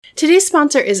Today's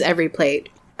sponsor is EveryPlate.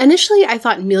 Initially, I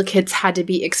thought meal kits had to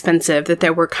be expensive, that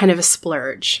they were kind of a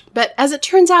splurge. But as it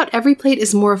turns out, EveryPlate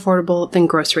is more affordable than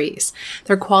groceries.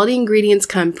 Their quality ingredients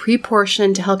come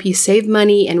pre-portioned to help you save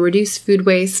money and reduce food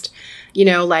waste. You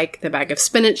know, like the bag of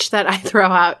spinach that I throw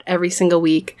out every single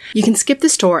week. You can skip the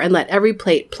store and let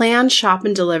EveryPlate plan, shop,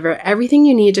 and deliver everything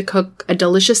you need to cook a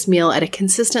delicious meal at a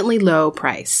consistently low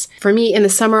price. For me, in the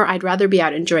summer, I'd rather be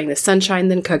out enjoying the sunshine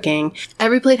than cooking.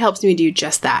 EveryPlate helps me do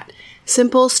just that.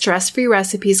 Simple, stress-free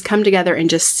recipes come together in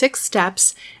just 6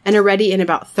 steps and are ready in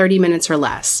about 30 minutes or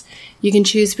less. You can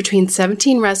choose between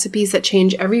 17 recipes that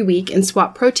change every week and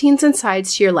swap proteins and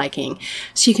sides to your liking,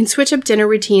 so you can switch up dinner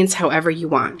routines however you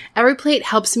want. EveryPlate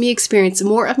helps me experience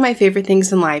more of my favorite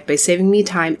things in life by saving me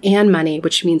time and money,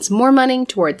 which means more money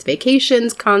towards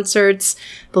vacations, concerts,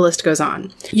 the list goes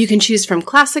on. You can choose from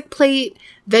classic plate,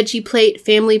 veggie plate,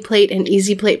 family plate, and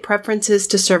easy plate preferences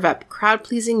to serve up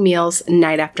crowd-pleasing meals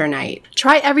night after night.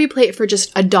 Try EveryPlate for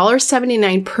just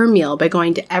 $1.79 per meal by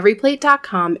going to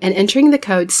everyplate.com and entering the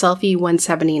code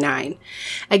SELFIE179.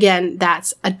 Again,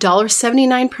 that's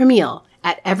 $1.79 per meal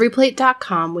at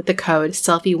everyplate.com with the code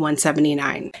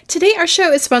SELFIE179. Today, our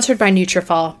show is sponsored by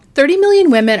Nutrafol. 30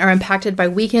 million women are impacted by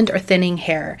weakened or thinning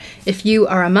hair. If you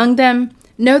are among them,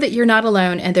 know that you're not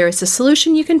alone and there is a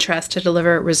solution you can trust to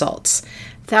deliver results.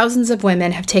 Thousands of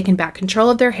women have taken back control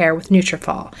of their hair with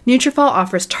Nutrafol. Nutrafol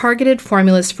offers targeted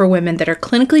formulas for women that are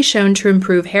clinically shown to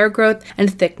improve hair growth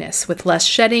and thickness with less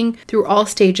shedding through all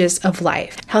stages of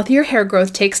life. Healthier hair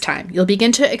growth takes time. You'll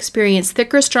begin to experience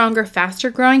thicker, stronger, faster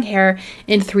growing hair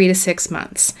in 3 to 6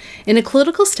 months. In a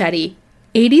clinical study,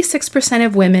 86%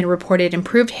 of women reported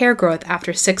improved hair growth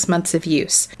after 6 months of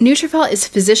use. Nutrafol is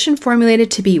physician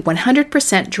formulated to be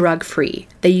 100% drug-free.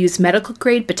 They use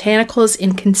medical-grade botanicals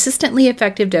in consistently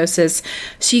effective doses,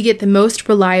 so you get the most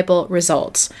reliable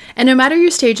results. And no matter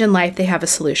your stage in life, they have a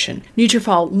solution.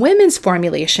 Nutrafol women's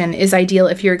formulation is ideal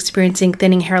if you're experiencing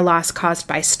thinning hair loss caused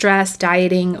by stress,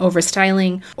 dieting,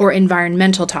 overstyling, or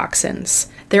environmental toxins.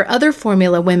 Their other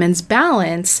formula, Women's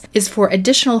Balance, is for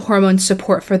additional hormone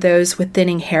support for those with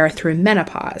thinning hair through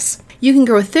menopause. You can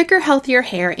grow thicker, healthier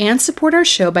hair and support our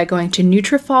show by going to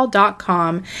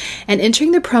Nutrafol.com and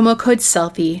entering the promo code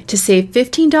SELFIE to save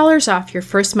 $15 off your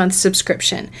first month's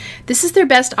subscription. This is their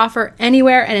best offer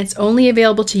anywhere, and it's only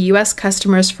available to U.S.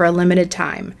 customers for a limited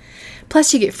time.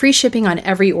 Plus, you get free shipping on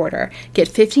every order. Get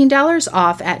 $15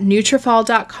 off at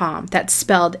Nutrafol.com. That's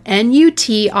spelled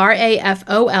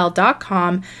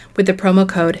Nutrafol.com with the promo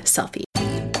code SELFIE.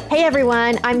 Hey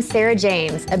everyone, I'm Sarah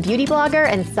James, a beauty blogger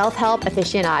and self-help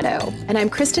aficionado. And I'm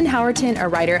Kristen Howerton, a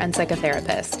writer and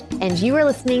psychotherapist. And you are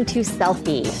listening to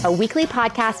Selfie, a weekly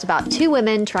podcast about 2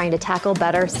 women trying to tackle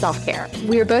better self-care.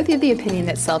 We are both of the opinion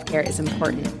that self-care is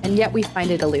important, and yet we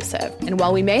find it elusive. And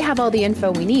while we may have all the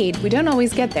info we need, we don't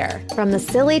always get there. From the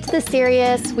silly to the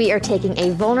serious, we are taking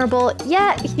a vulnerable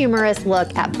yet humorous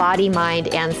look at body, mind,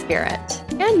 and spirit.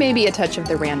 And maybe a touch of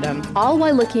the random, all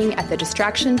while looking at the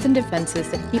distractions and defenses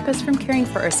that keep us from caring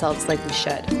for ourselves like we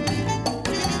should.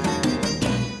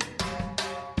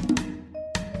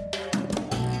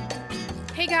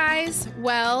 Hey guys,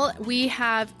 well, we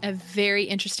have a very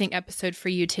interesting episode for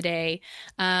you today.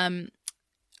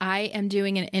 I am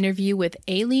doing an interview with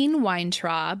Aileen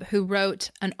Weintraub, who wrote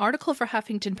an article for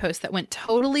Huffington Post that went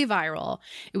totally viral.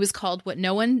 It was called What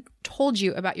No One Told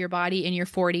You About Your Body in Your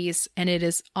 40s, and it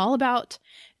is all about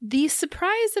the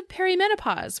surprise of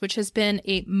perimenopause, which has been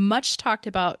a much talked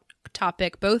about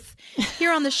topic both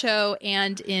here on the show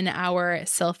and in our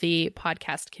Selfie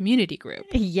podcast community group.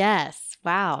 Yes.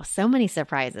 Wow. So many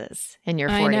surprises in your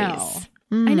 40s. I know.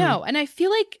 I know. And I feel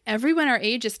like everyone our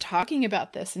age is talking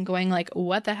about this and going like,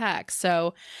 what the heck?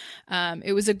 So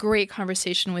it was a great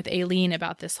conversation with Aileen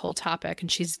about this whole topic, and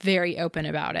she's very open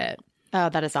about it. Oh,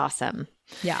 that is awesome.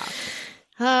 Yeah.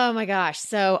 Oh my gosh.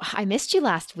 So I missed you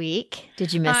last week.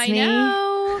 Did you miss me? I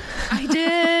know. I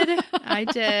did. I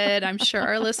did. I'm sure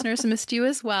our listeners missed you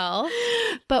as well.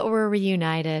 But we're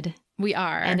reunited. We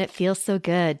are. And it feels so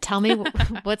good. Tell me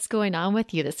what's going on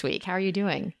with you this week. How are you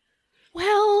doing?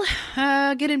 Well,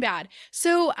 good and bad.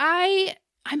 So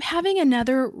I'm having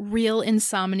another real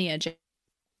insomnia.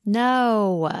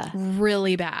 No.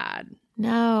 Really bad.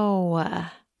 No.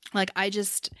 Like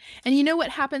and you know what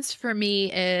happens for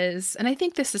me is, and I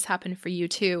think this has happened for you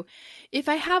too, if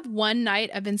I have one night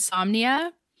of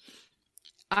insomnia,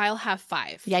 I'll have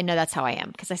 5. Yeah, I know that's how I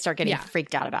am because I start getting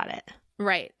freaked out about it.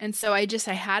 Right. And so I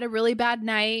had a really bad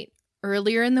night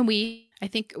earlier in the week. I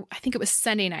think it was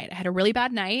Sunday night. I had a really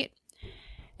bad night.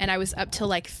 And I was up till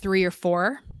like 3 or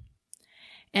 4.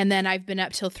 And then I've been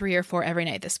up till 3 or 4 every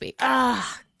night this week.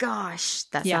 Oh, gosh.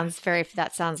 That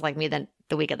sounds like me the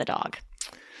week of the dog.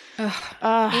 Ugh.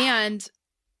 Ugh. And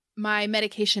my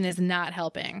medication is not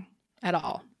helping at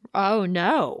all. Oh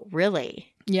no,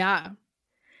 really? Yeah.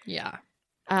 Yeah.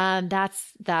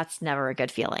 That's never a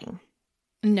good feeling.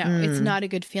 No, it's not a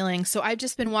good feeling. So I've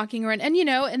just been walking around and,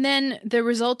 and then the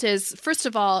result is, first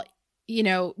of all,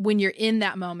 when you're in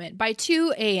that moment, by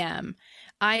 2 a.m.,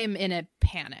 I am in a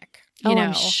panic.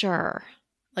 I'm sure.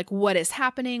 Like, what is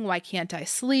happening? Why can't I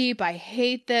sleep? I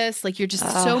hate this. Like, you're just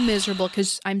so miserable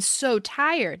because I'm so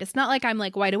tired. It's not like I'm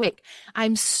like wide awake.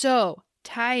 I'm so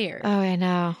tired. Oh, I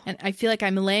know. And I feel like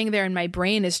I'm laying there and my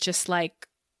brain is just like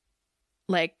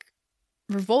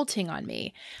revolting on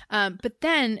me. But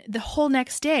then the whole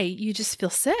next day, you just feel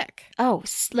sick. Oh,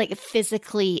 like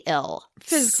physically ill.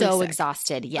 Physically so sick.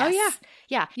 Exhausted. Yes. Oh, yeah.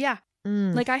 Yeah. Yeah.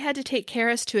 Like I had to take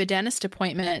Karis to a dentist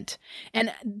appointment.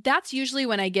 And that's usually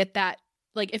when I get that.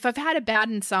 Like if I've had a bad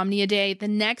insomnia day, the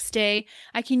next day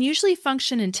I can usually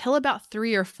function until about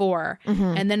 3 or 4.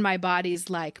 And then my body's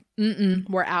like,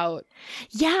 we're out.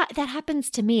 Yeah, that happens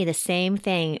to me. The same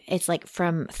thing. It's like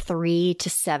from 3 to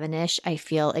 7-ish, I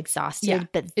feel exhausted. Yeah,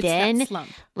 but it's then that slump.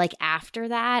 like after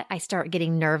that, I start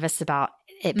getting nervous about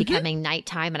it becoming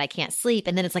nighttime and I can't sleep.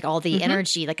 And then it's like all the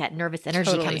energy, like that nervous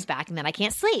energy comes back and then I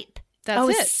can't sleep. That's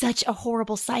it. It's such a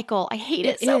horrible cycle. I hate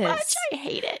it so much. I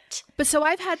hate it. But so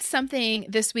I've had something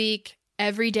this week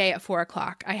every day at 4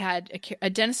 o'clock. I had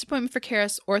a dentist appointment for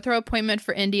Karis, ortho appointment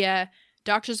for India,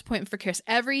 doctor's appointment for Karis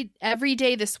every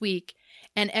day this week.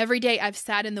 And every day I've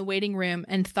sat in the waiting room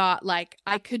and thought like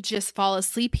I could just fall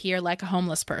asleep here like a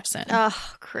homeless person.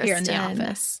 Oh, Kristen. Here in the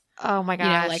office. Oh my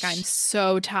gosh. Like I'm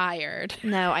so tired.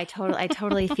 No, I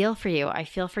totally feel for you. I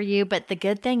feel for you. But the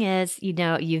good thing is,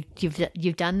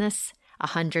 you've done this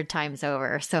 100 times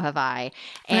over. So have I.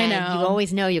 And I know. You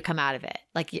always know you come out of it.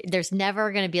 Like there's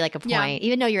never going to be like a point,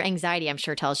 even though your anxiety, I'm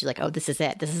sure tells you like, oh, this is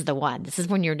it. This is the one. This is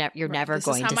when you're never this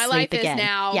going is how to my sleep life again. Is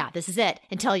now. Yeah, this is it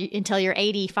until you're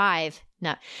 85.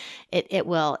 No, it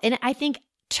will. And I think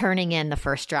turning in the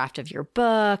first draft of your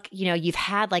book, you've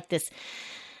had like this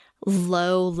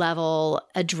low level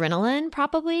adrenaline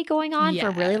probably going on for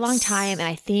a really long time. And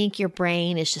I think your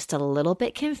brain is just a little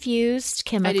bit confused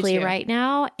chemically right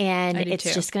now. And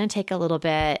it's just going to take a little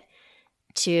bit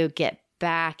to get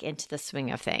back into the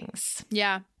swing of things.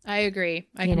 Yeah, I agree.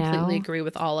 I completely agree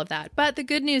with all of that. But the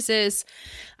good news is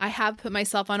I have put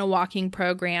myself on a walking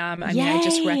program. I mean, I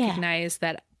just recognize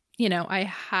that,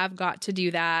 I have got to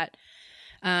do that.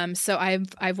 So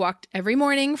I've walked every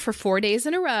morning for 4 days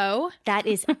in a row. That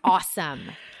is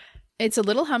awesome. It's a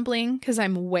little humbling because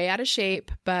I'm way out of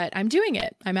shape, but I'm doing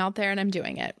it. I'm out there and I'm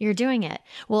doing it. You're doing it.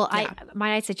 Well,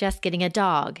 I suggest getting a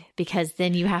dog because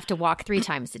then you have to walk 3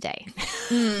 times a day.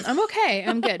 I'm okay.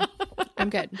 I'm good.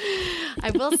 I'm good. I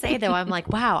will say though, I'm like,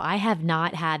 wow, I have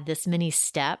not had this many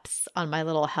steps on my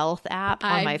little health app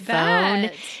on my phone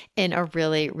in a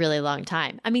really, really long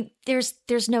time. I mean, there's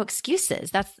no excuses.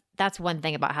 That's one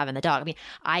thing about having the dog. I mean,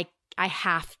 I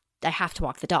have to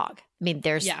walk the dog. I mean,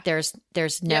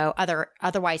 there's no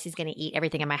otherwise he's going to eat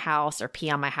everything in my house or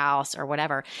pee on my house or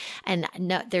whatever. And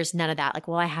no, there's none of that. Like,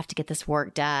 well, I have to get this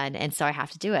work done. And so I have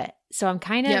to do it. So I'm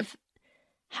kind of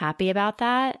happy about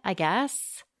that, I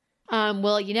guess.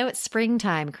 Well, it's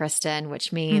springtime, Kristen,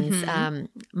 which means,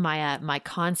 my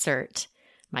concert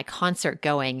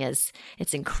going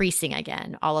it's increasing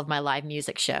again. All of my live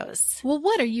music shows. Well,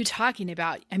 what are you talking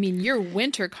about? I mean, your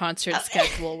winter concert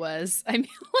schedule was, like,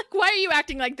 why are you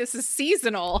acting like this is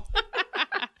seasonal?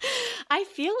 I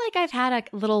feel like I've had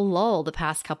a little lull the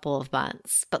past couple of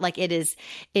months, but like it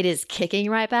is kicking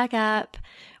right back up.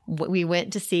 We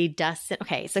went to see Dustin.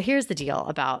 Okay. So here's the deal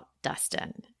about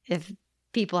Dustin. If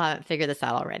people haven't figured this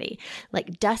out already,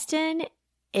 like Dustin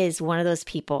is one of those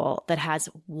people that has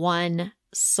one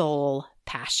sole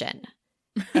passion,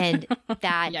 and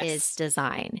that is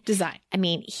design. I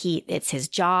mean, it's his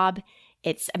job.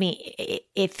 If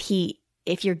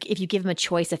you give him a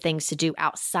choice of things to do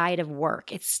outside of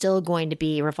work, it's still going to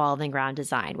be revolving around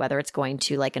design, whether it's going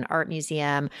to like an art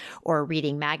museum or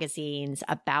reading magazines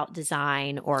about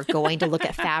design or going to look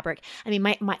at fabric. I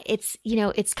mean,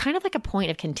 it's kind of like a point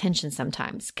of contention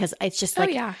sometimes because it's just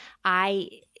like,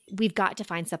 we've got to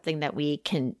find something that we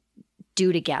can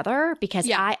do together because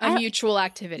a mutual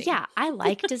activity. Yeah. I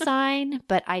like design,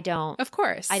 but I don't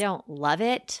love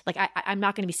it. Like I'm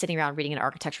not going to be sitting around reading an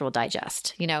architectural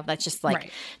digest, that's just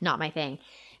like not my thing.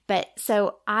 But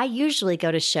so I usually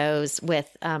go to shows with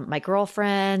my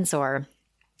girlfriends or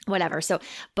whatever. So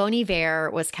Bon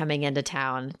Iver was coming into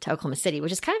town to Oklahoma City,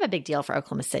 which is kind of a big deal for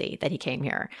Oklahoma City that he came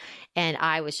here. And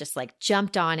I was just like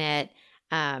jumped on it.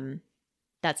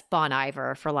 That's Bon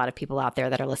Iver for a lot of people out there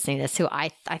that are listening to this, who I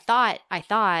thought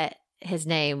his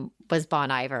name was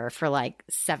Bon Iver for like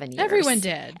 7 years.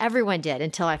 Everyone did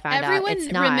until I found out Everyone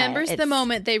it's not. remembers the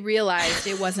moment they realized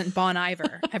it wasn't Bon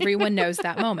Iver. Everyone knows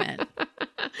that moment.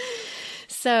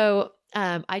 So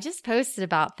I just posted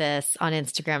about this on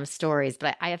Instagram stories,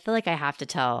 but I feel like I have to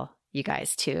tell you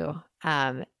guys too.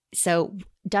 So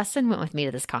Dustin went with me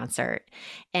to this concert.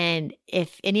 And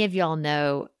if any of y'all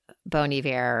know Bon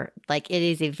Iver, like it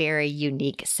is a very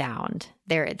unique sound.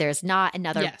 There's not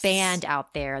another band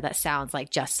out there that sounds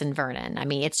like Justin Vernon. I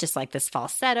mean, it's just like this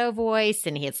falsetto voice,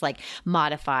 and it's like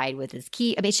modified with his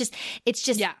key. I mean, it's just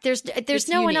there's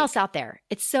no unique. One else out there.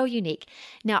 It's so unique.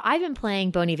 Now, I've been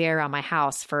playing Bon Iver around my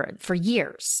house for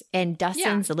years, and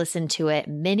Dustin's listened to it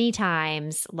many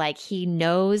times. Like he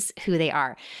knows who they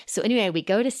are. So anyway, we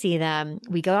go to see them.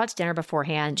 We go out to dinner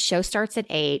beforehand. Show starts at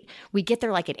 8. We get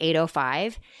there like at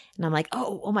 8:05, and I'm like,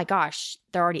 oh my gosh,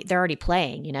 they're already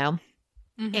playing, you know.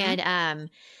 Mm-hmm. And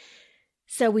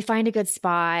so we find a good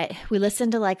spot. We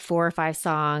listen to like 4 or 5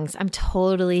 songs. I'm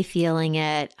totally feeling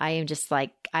it. I am just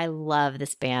like, I love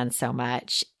this band so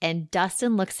much. And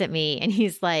Dustin looks at me and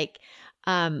he's like,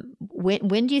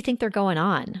 when do you think they're going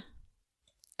on?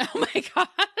 Oh my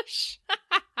gosh.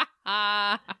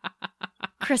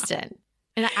 Kristen.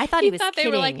 And I thought he was thought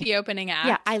kidding. They were like the opening act.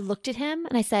 Yeah. I looked at him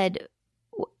and I said,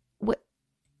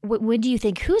 when do you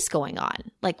think who's going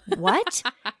on? Like, what?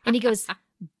 And he goes,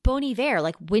 Bon Iver,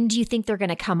 like, when do you think they're going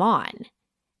to come on?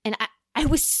 And I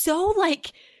was so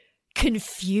like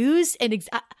confused and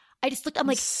I just looked, I'm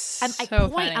like,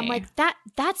 I'm like,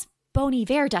 that's Bon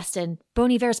Iver, Dustin.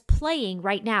 Bon Iver's playing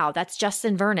right now. That's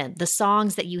Justin Vernon. The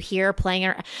songs that you hear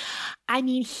playing I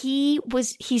mean,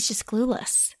 he's just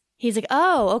clueless. He's like,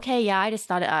 oh, okay. Yeah. I just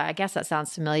thought, I guess that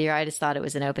sounds familiar. I just thought it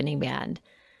was an opening band.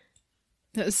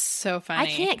 That was so funny.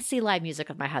 I can't see live music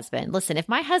with my husband. Listen, if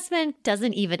my husband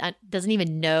doesn't even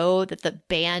know that the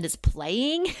band is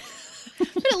playing, but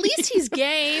at least he's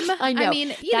game. I know. I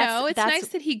mean, it's nice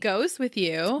that he goes with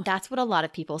you. That's what a lot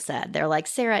of people said. They're like,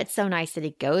 Sarah, it's so nice that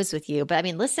he goes with you. But I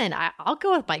mean, listen, I'll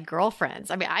go with my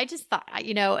girlfriends. I mean, I just thought,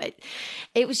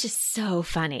 it was just so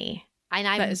funny. And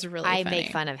I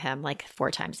make fun of him like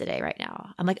 4 times a day right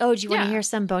now. I'm like, oh, do you want to hear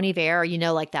some Bon Iver?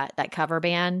 Or, like that cover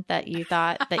band that you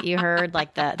thought that you heard,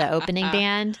 like the opening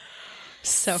band?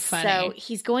 So funny. So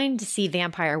he's going to see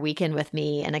Vampire Weekend with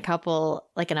me in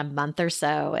a month or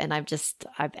so. And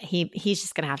he's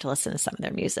just going to have to listen to some of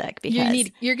their music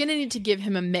because you're going to need to give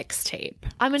him a mixtape.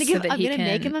 I'm going to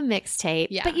make him a mixtape.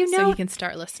 Yeah, but so he can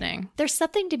start listening. There's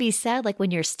something to be said, like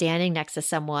when you're standing next to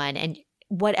someone and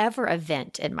whatever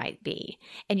event it might be,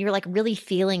 and you're like really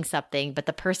feeling something, but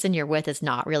the person you're with is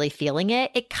not really feeling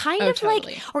it. It kind of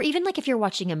totally. Like, or even like if you're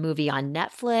watching a movie on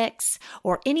Netflix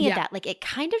or any of that, like it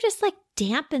kind of just like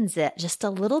dampens it just a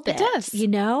little bit. It does.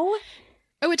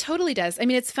 Oh, it totally does. I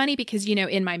mean, it's funny because,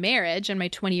 in my marriage, in my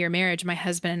 20-year marriage, my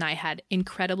husband and I had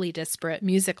incredibly disparate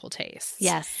musical tastes.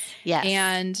 Yes.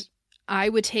 And I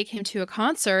would take him to a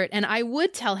concert and I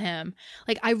would tell him,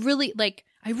 like, I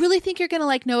really think you're going to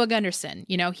like Noah Gunderson.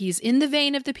 He's in the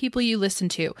vein of the people you listen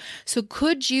to. So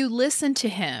could you listen to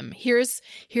him? Here's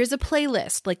a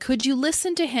playlist. Like, could you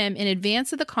listen to him in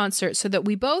advance of the concert so that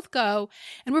we both go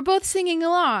and we're both singing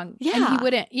along? Yeah. And he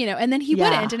wouldn't, and then he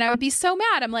wouldn't. And I would be so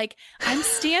mad. I'm like, I'm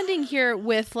standing here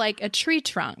with like a tree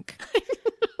trunk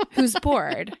who's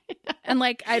bored. And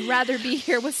like, I'd rather be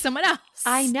here with someone else.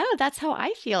 I know. That's how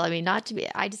I feel. I mean,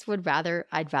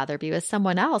 I'd rather be with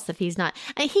someone else if he's not.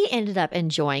 And he ended up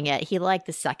enjoying it. He liked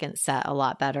the second set a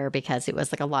lot better because it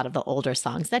was like a lot of the older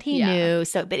songs that he knew.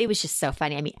 So, but it was just so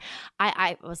funny. I mean,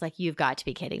 I was like, you've got to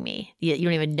be kidding me. You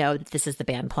don't even know that this is the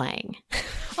band playing.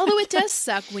 Although it does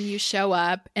suck when you show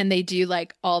up and they do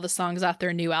like all the songs off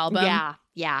their new album.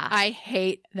 Yeah. I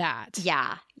hate that.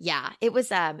 Yeah. It was,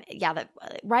 that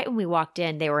right when we walked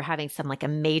in, they were having some like a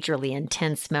majorly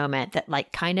intense moment that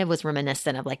like kind of was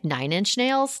reminiscent of like 9 Inch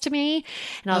Nails to me.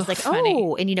 And I was like, funny.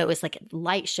 oh, and it was like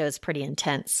light shows pretty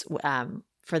intense,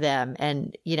 for them.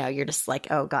 And, you're just like,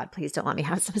 oh God, please don't let me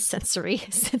have some sensory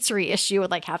issue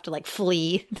and like have to like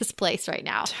flee this place right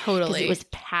now. Totally. It was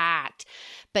packed.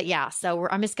 But yeah, so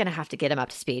I'm just going to have to get him up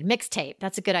to speed. Mixtape.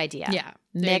 That's a good idea. Yeah.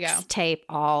 Mixtape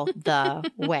all the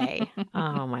way.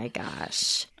 Oh my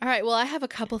gosh. All right. Well, I have a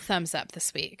couple thumbs up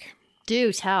this week.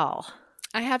 Do tell.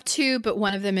 I have 2, but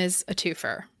one of them is a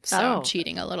twofer. So I'm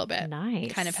cheating a little bit.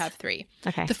 Nice. Kind of have 3.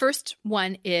 Okay. The first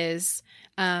one is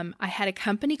I had a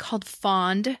company called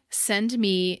Fond send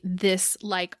me this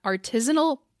like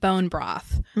artisanal bone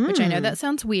broth, which I know that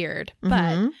sounds weird,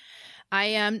 but I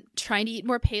am trying to eat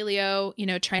more paleo,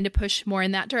 trying to push more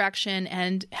in that direction,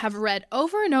 and have read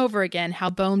over and over again how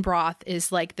bone broth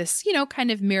is like this, kind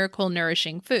of miracle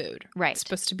nourishing food. Right. It's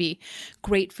supposed to be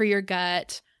great for your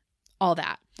gut, all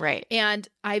that. Right. And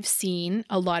I've seen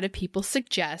a lot of people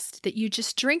suggest that you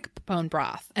just drink bone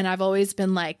broth. And I've always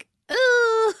been like,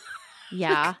 ugh.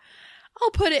 Yeah.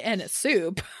 I'll put it in a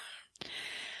soup.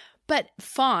 But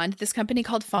Fond, this company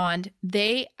called Fond,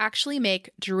 they actually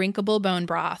make drinkable bone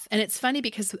broth. And it's funny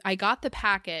because I got the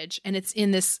package and it's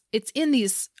in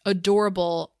these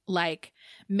adorable like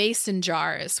mason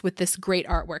jars with this great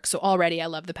artwork. So already I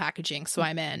love the packaging. So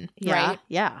I'm in. Yeah. Right?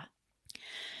 Yeah.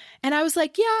 And I was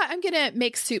like, yeah, I'm going to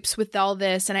make soups with all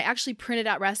this. And I actually printed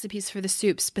out recipes for the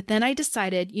soups. But then I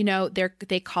decided,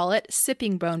 they call it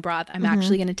sipping bone broth. I'm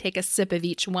actually going to take a sip of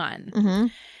each one. Mm-hmm.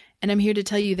 And I'm here to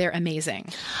tell you they're amazing.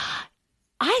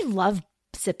 I love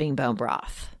sipping bone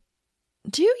broth.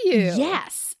 Do you?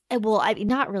 Yes. Well,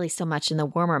 not really so much in the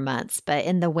warmer months, but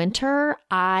in the winter,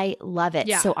 I love it.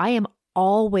 Yeah. So I am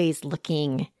always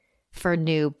looking for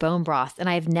new bone broth. And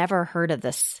I've never heard of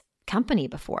this company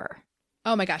before.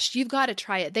 Oh my gosh, you've got to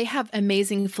try it. They have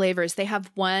amazing flavors. They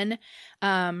have one,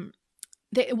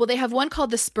 they have one called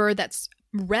the Spur that's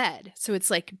red. So it's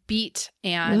like beet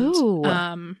and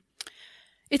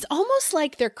it's almost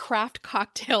like their craft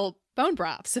cocktail bone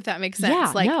broths, if that makes sense.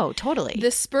 Yeah, like, no, totally. The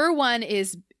Spur one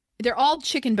they're all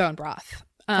chicken bone broth.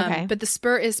 Okay. But the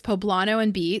Spur is poblano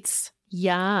and beets.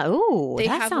 Yeah. Ooh, They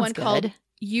that have sounds one good. called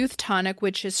Youth Tonic,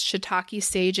 which is shiitake,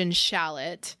 sage, and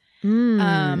shallot.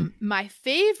 My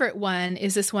favorite one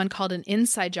is this one called an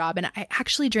Inside Job. And I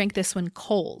actually drank this one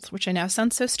cold, which I know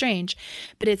sounds so strange,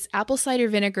 but it's apple cider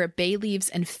vinegar, bay leaves,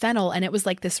 and fennel. And it was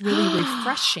like this really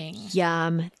refreshing.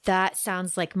 Yum. That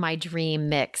sounds like my dream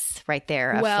mix right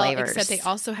there of flavors. Except they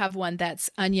also have one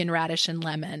that's onion, radish, and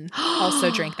lemon.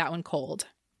 Also drank that one cold.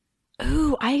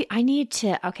 Ooh, I need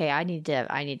to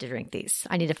drink these.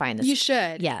 I need to find this. You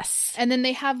should. Yes. And then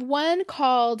they have one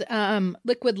called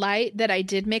Liquid Light that I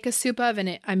did make a soup of, and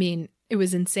it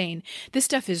was insane. This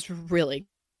stuff is really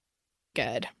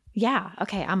good. Yeah.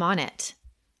 Okay. I'm on it.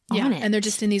 And they're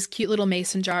just in these cute little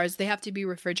mason jars. They have to be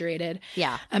refrigerated.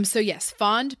 Yeah. So yes,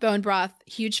 Fond bone broth,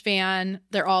 huge fan.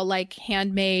 They're all like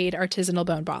handmade artisanal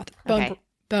bone broth.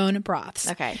 Bone broths.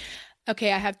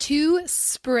 Okay, I have 2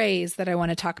 sprays that I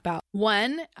want to talk about.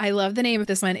 One, I love the name of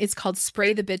this one. It's called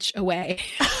Spray the Bitch Away.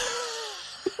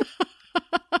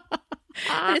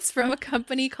 And it's from a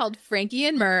company called Frankie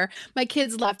and Myrrh. My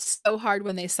kids laughed so hard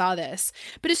when they saw this.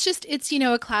 But it's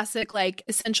a classic like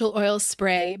essential oil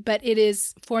spray, but it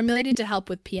is formulated to help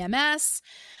with PMS,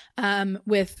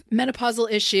 with menopausal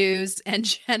issues,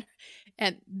 and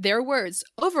their words,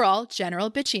 overall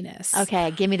general bitchiness. Okay,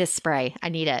 give me the spray. I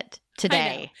need it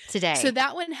today. So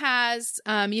that one has,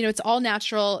 it's all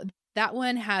natural. That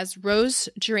one has rose,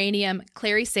 geranium,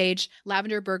 clary sage,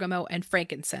 lavender, bergamot, and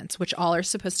frankincense, which all are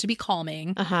supposed to be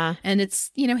calming. And it's,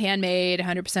 handmade,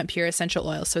 100% pure essential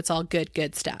oil. So it's all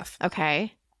good stuff.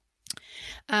 Okay.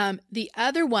 The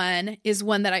other one is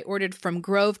one that I ordered from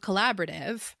Grove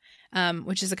Collaborative,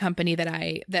 which is a company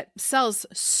that sells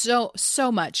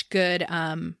so much good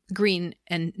green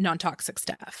and non-toxic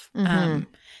stuff.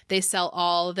 They sell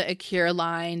all the Acure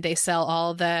line. They sell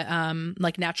all the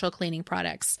like natural cleaning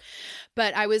products.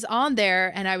 But I was on there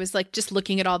and I was like just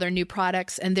looking at all their new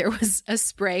products, and there was a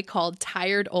spray called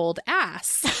Tired Old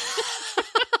Ass.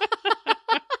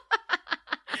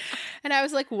 And I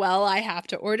was like, well, I have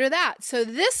to order that. So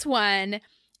this one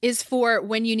is for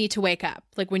when you need to wake up,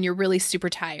 like when you're really super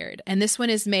tired. And this one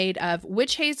is made of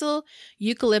witch hazel,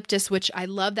 eucalyptus, which I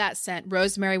love that scent,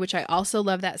 rosemary, which I also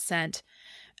love that scent,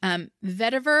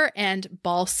 vetiver, and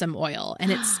balsam oil.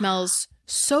 And it smells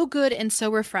so good and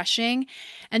so refreshing.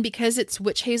 And because it's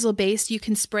witch hazel based, you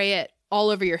can spray it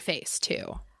all over your face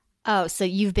too. Oh, so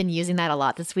you've been using that a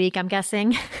lot this week, I'm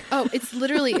guessing? Oh, it's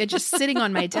literally just sitting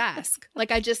on my desk.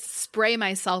 Like I just spray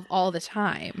myself all the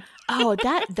time. Oh,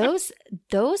 those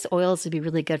oils would be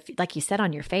really good, like you said,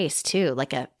 on your face too,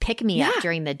 like a pick-me-up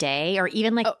during the day, or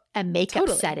even like a makeup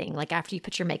setting. Like after you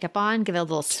put your makeup on, give it a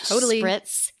little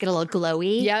spritz, get a little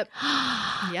glowy. Yep.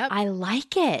 I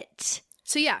like it.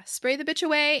 So yeah, Spray the Bitch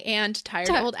Away and Tired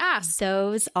Old Ass.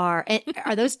 Those are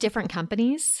those different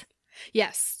companies?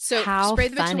 Yes. So How Spray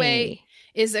the Bitch funny. Away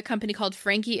is a company called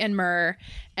Frankie and Myrrh,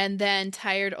 and then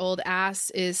Tired Old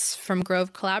Ass is from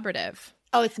Grove Collaborative.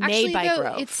 Oh, it's made by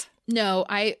Grove.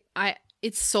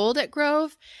 It's sold at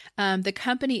Grove. The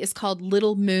company is called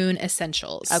Little Moon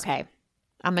Essentials. Okay.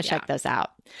 I'm going to check those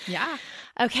out. Yeah.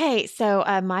 Okay. So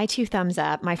my 2 thumbs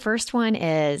up. My first one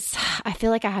is I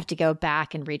feel like I have to go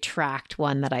back and retract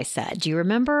one that I said. Do you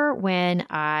remember when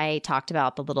I talked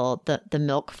about the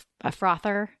milk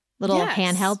frother? Little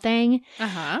handheld thing.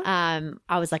 I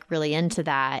was like really into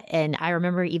that. And I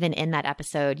remember even in that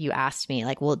episode, you asked me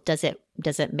like, well, does it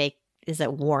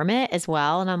warm it as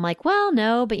well? And I'm like, well,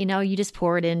 no, but you just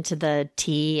pour it into the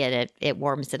tea and it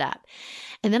warms it up.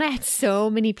 And then I had so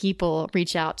many people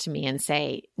reach out to me and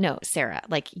say, no, Sarah,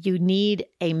 like you need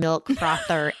a milk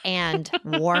frother and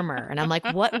warmer. And I'm like,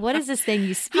 what is this thing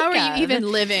you speak of? How are you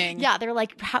even living? Yeah. They're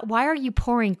like, why are you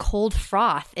pouring cold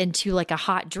froth into like a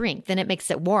hot drink? Then it makes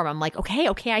it warm. I'm like, okay,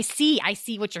 I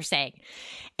see what you're saying.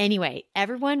 Anyway,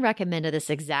 everyone recommended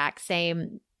this exact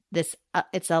same,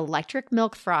 it's an electric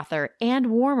milk frother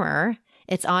and warmer.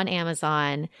 It's on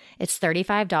Amazon. It's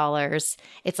 $35.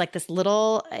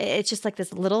 It's just like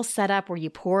this little setup where you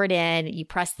pour it in, you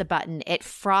press the button, it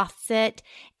froths it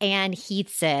and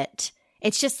heats it.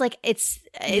 It's just like, it's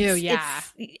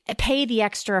pay the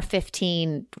extra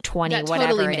 15, 20, that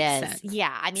whatever totally it makes is. Sense.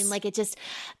 Yeah. I mean, like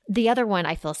the other one,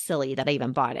 I feel silly that I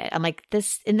even bought it. I'm like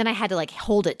this. And then I had to like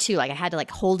hold it too. Like I had to like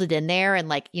hold it in there and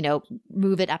like,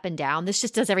 move it up and down. This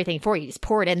just does everything for you. You just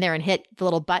pour it in there and hit the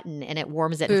little button and it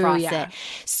warms it and frosts it.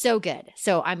 So good.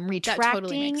 So I'm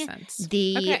retracting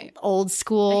the old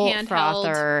school the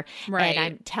frother. Right. And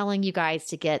I'm telling you guys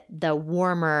to get the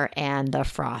warmer and the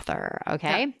frother.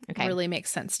 Okay. That really makes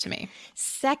sense to me.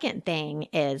 Second thing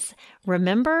is,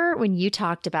 remember when you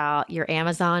talked about your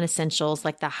Amazon essentials,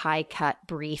 like the high cut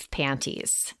brief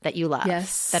panties that you love?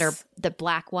 Yes. That are the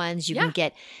black ones. You can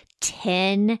get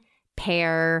 10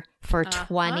 pair for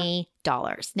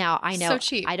 $20. Now, I know, so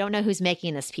cheap. I don't know who's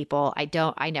making this, people.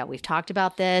 I know we've talked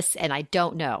about this and I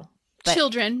don't know. But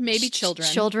maybe children.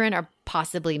 Children are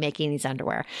possibly making these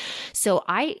underwear. So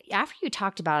after you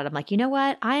talked about it, I'm like, you know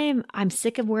what? I'm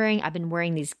sick of I've been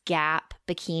wearing these Gap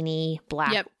bikini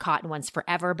black cotton ones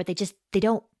forever, but they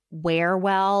don't wear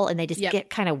well and they just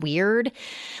get kind of weird.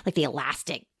 Like the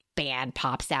elastic band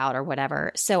pops out or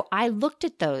whatever. So I looked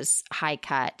at those high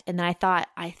cut and then I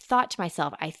thought to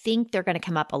myself, I think they're going to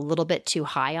come up a little bit too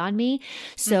high on me.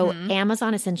 So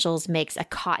Amazon Essentials makes a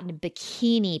cotton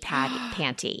bikini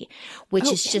panty,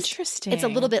 which is just interesting. It's a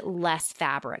little bit less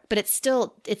fabric, but it's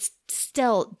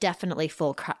still definitely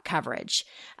full coverage.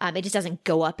 It just doesn't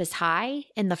go up as high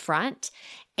in the front.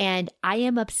 And I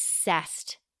am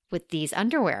obsessed with these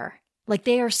underwear. Like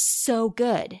they are so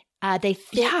good. They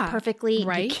fit perfectly.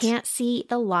 Right? You can't see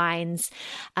the lines.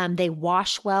 They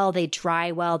wash well. They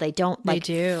dry well. They don't They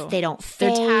do. They don't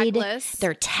fade.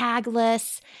 They're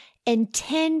tagless. And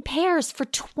 10 pairs for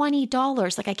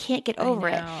 $20. Like I can't get over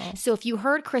it. So if you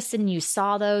heard Kristen, you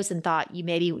saw those and thought you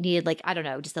maybe needed like, I don't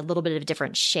know, just a little bit of a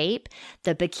different shape.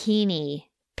 The bikini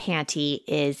panty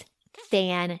is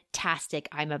fantastic.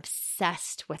 I'm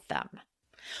obsessed with them.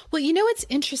 Well, what's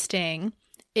interesting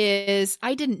is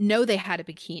I didn't know they had a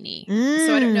bikini.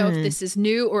 So I don't know if this is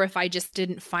new or if I just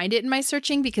didn't find it in my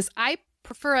searching because I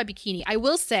prefer a bikini. I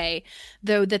will say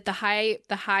though that the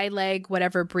high leg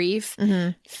whatever brief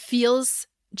feels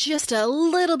just a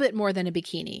little bit more than a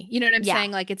bikini. You know what I'm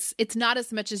saying? Like it's not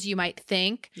as much as you might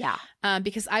think. Yeah.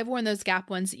 Because I've worn those Gap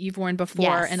ones that you've worn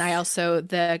before and I also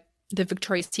the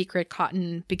Victoria's Secret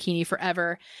cotton bikini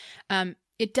forever.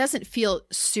 It doesn't feel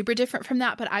super different from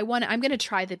that, but I'm going to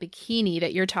try the bikini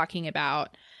that you're talking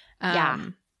about.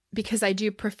 Because I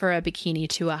do prefer a bikini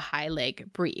to a high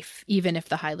leg brief, even if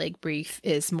the high leg brief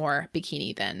is more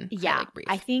bikini than high leg brief.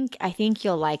 I think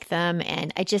you'll like them.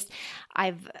 And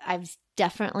I've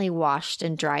definitely washed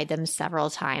and dried them several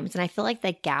times. And I feel like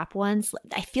the Gap ones,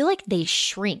 I feel like they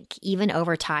shrink even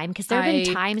over time. Because there have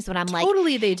been times when I'm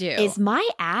totally they do. Is my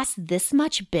ass this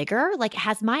much bigger? Like,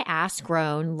 has my ass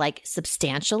grown like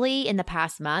substantially in the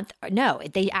past month? No,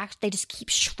 they just keep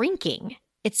shrinking.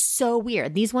 It's so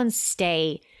weird. These ones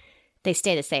stay the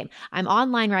same. I'm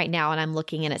online right now and I'm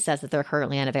looking and it says that they're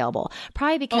currently unavailable.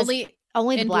 Probably because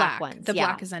only the black ones. The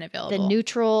black is unavailable. The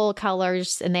neutral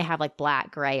colors, and they have like black,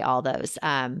 gray, all those.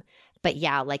 But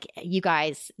yeah, like you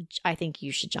guys, I think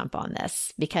you should jump on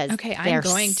this because I'm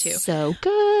going to. So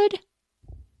good.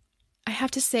 I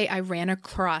have to say, I ran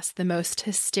across the most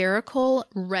hysterical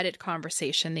Reddit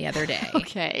conversation the other day.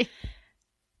 Okay.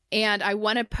 And I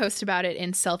want to post about it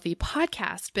in Selfie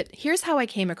Podcast, but here's how I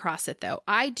came across it though.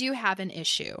 I do have an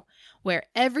issue where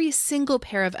every single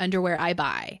pair of underwear I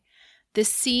buy, the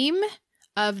seam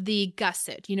of the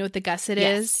gusset, you know what the gusset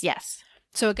is? Yes.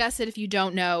 So a gusset, if you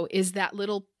don't know, is that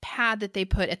little pad that they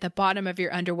put at the bottom of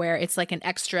your underwear. It's like an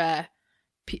extra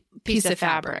piece of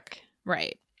fabric.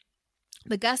 Right.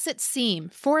 The gusset seam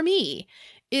for me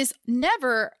is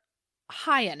never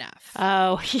high enough.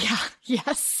 Oh, yeah.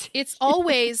 Yes. It's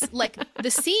always like the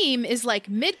seam is like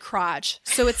mid-crotch.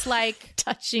 So it's like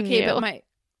touching okay, you. But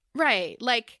right.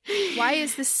 Like, why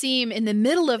is the seam in the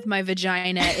middle of my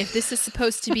vagina if this is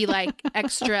supposed to be like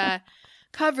extra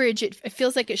coverage? It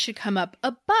feels like it should come up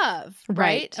above,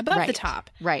 right? Above the top.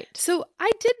 Right. So I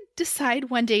did decide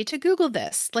one day to Google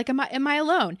this. Like, am I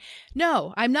alone?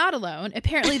 No, I'm not alone.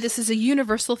 Apparently, this is a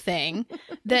universal thing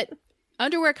that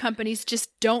underwear companies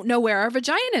just don't know where our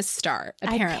vaginas start,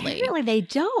 apparently. Apparently they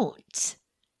don't.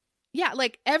 Yeah,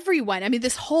 like everyone. I mean,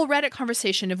 this whole Reddit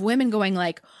conversation of women going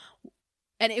like,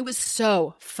 and it was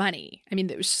so funny. I mean,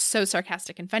 it was so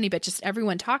sarcastic and funny, but just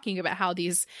everyone talking about how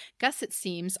these gusset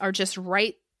seams are just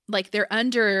right, like they're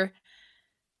under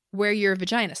where your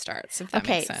vagina starts, if that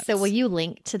makes sense. So will you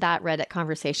link to that Reddit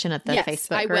conversation at the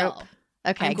Facebook group? I will.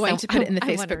 Okay, I'm going to put it in the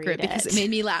Facebook group because it made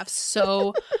me laugh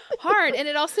so hard. And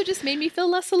it also just made me feel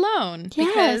less alone. Yes.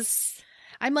 Because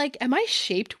I'm like, am I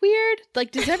shaped weird?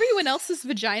 Like, does everyone else's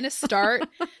vagina start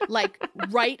like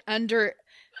right under,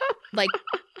 like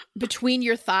between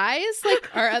your thighs? Like,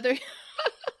 are other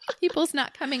people's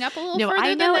not coming up a little further I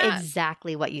than know that?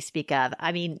 exactly what you speak of.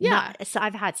 I mean, Yeah. so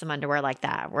I've had some underwear like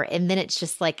that and then it's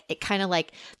just like, it kind of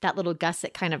like that little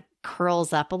gusset kind of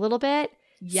curls up a little bit.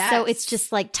 Yes. So it's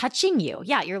just like touching you.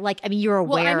 Yeah. You're like, I mean, you're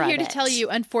aware of it. Well, I'm here to tell you,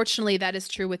 unfortunately, that is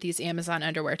true with these Amazon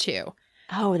underwear too.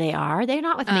 Oh, they are? They're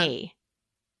not with me.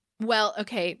 Well,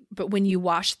 okay. But when you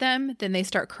wash them, then they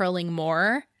start curling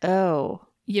more. Oh.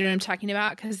 You know what I'm talking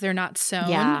about? Because they're not sewn.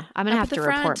 Yeah. I'm going to have to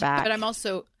report back. But I'm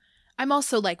also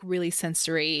like really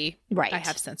sensory. Right. I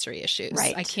have sensory issues.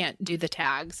 Right. I can't do the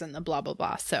tags and the blah, blah,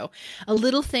 blah. So a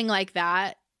little thing like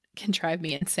that can drive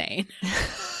me insane.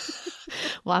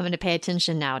 Well, I'm going to pay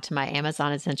attention now to my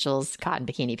Amazon Essentials cotton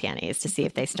bikini panties to see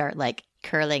if they start like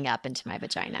curling up into my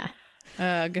vagina.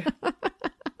 Ugh.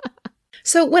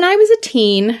 So when I was a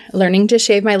teen learning to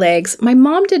shave my legs, my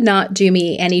mom did not do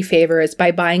me any favors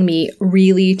by buying me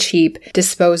really cheap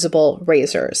disposable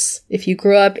razors. If you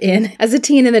grew up as a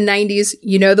teen in the 90s,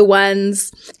 you know the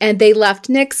ones. And they left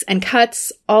nicks and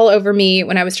cuts all over me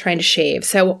when I was trying to shave.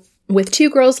 So with two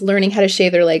girls learning how to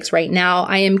shave their legs right now,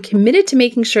 I am committed to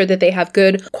making sure that they have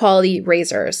good quality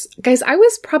razors. Guys, I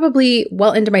was probably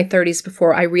well into my 30s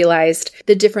before I realized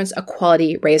the difference a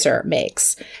quality razor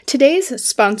makes. Today's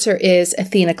sponsor is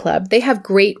Athena Club. They have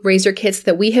great razor kits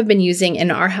that we have been using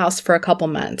in our house for a couple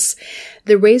months.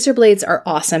 The razor blades are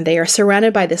awesome. They are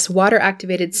surrounded by this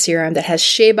water-activated serum that has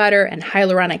shea butter and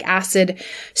hyaluronic acid,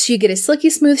 so you get a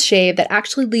silky smooth shave that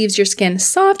actually leaves your skin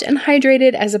soft and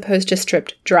hydrated as opposed to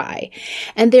stripped dry.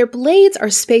 And their blades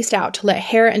are spaced out to let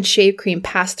hair and shave cream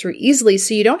pass through easily,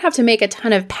 so you don't have to make a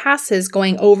ton of passes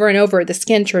going over and over the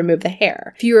skin to remove the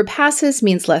hair. Fewer passes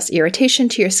means less irritation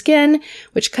to your skin,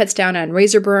 which cuts down on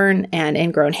razor burn and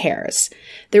ingrown hairs.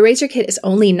 The razor kit is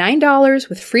only $9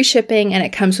 with free shipping, and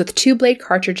it comes with 2 blade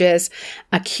cartridges,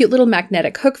 a cute little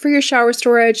magnetic hook for your shower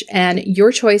storage, and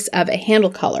your choice of a handle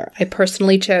color. I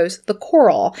personally chose the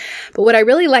coral, but what I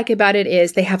really like about it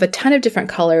is they have a ton of different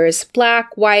colors: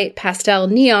 black, white, pastel,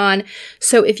 neon.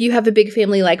 So if you have a big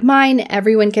family like mine,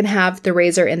 everyone can have the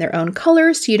razor in their own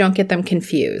color so you don't get them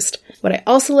confused. What I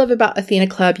also love about Athena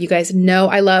Club, you guys know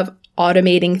I love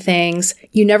automating things.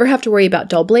 You never have to worry about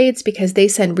dull blades because they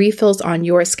send refills on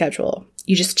your schedule.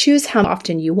 You just choose how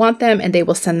often you want them and they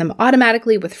will send them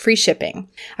automatically with free shipping.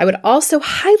 I would also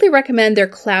highly recommend their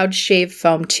Cloud Shave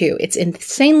Foam too. It's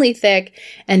insanely thick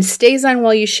and stays on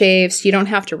while you shave so you don't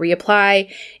have to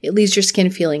reapply. It leaves your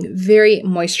skin feeling very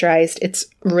moisturized. It's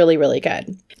really, really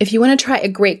good. If you want to try a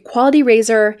great quality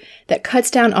razor that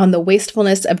cuts down on the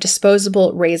wastefulness of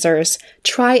disposable razors,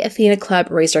 try Athena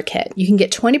Club Razor Kit. You can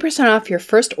get 20% off your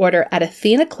first order at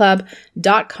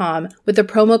athenaclub.com with the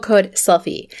promo code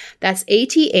SELFIE. That's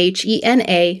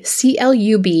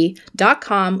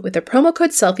ATHENACLUB.com with the promo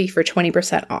code SELFIE for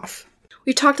 20% off.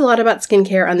 We've talked a lot about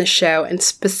skincare on the show, and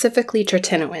specifically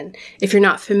tretinoin. If you're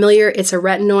not familiar, it's a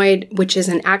retinoid, which is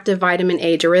an active vitamin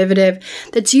A derivative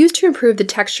that's used to improve the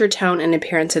texture, tone, and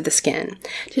appearance of the skin.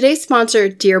 Today's sponsor,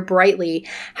 Dear Brightly,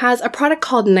 has a product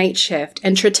called Night Shift,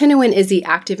 and tretinoin is the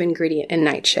active ingredient in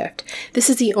Night Shift. This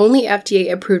is the only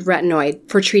FDA-approved retinoid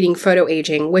for treating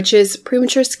photoaging, which is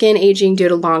premature skin aging due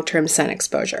to long-term sun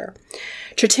exposure.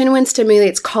 Tretinoin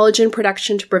stimulates collagen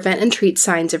production to prevent and treat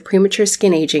signs of premature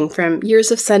skin aging from years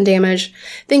of sun damage,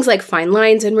 things like fine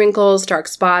lines and wrinkles, dark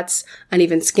spots,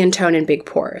 uneven skin tone, and big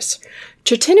pores.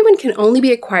 Tretinoin can only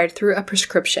be acquired through a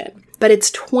prescription. but it's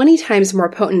 20 times more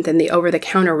potent than the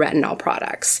over-the-counter retinol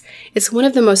products. It's one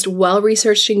of the most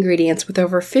well-researched ingredients with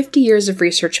over 50 years of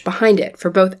research behind it for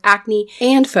both acne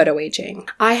and photoaging.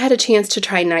 I had a chance to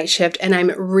try Night Shift and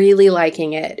I'm really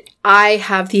liking it. I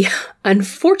have the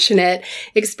unfortunate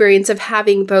experience of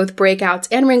having both breakouts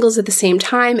and wrinkles at the same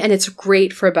time, and it's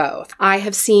great for both. I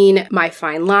have seen my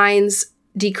fine lines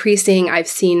decreasing, I've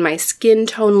seen my skin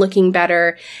tone looking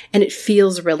better, and it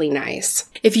feels really nice.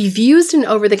 If you've used an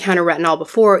over-the-counter retinol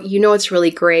before, you know it's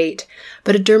really great,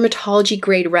 but a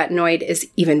dermatology-grade retinoid is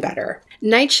even better.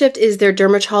 Night Shift is their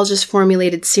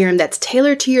dermatologist-formulated serum that's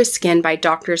tailored to your skin by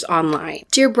doctors online.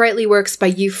 Dear Brightly works by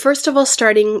you first of all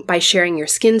starting by sharing your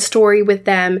skin story with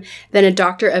them, then a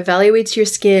doctor evaluates your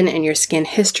skin and your skin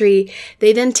history.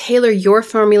 They then tailor your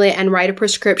formula and write a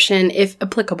prescription if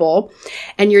applicable,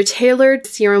 and your tailored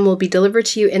serum will be delivered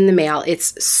to you in the mail.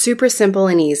 It's super simple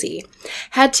and easy.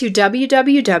 Head to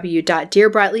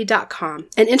www.dearbrightly.com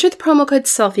and enter the promo code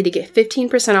SELFIE to get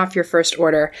 15% off your first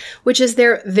order, which is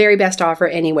their very best offer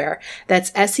anywhere. That's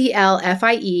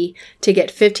SELFIE to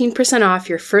get 15% off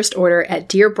your first order at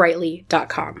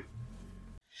dearbrightly.com.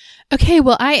 Okay,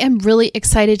 well, I am really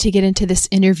excited to get into this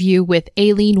interview with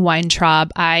Aileen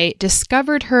Weintraub. I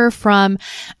discovered her from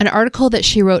an article that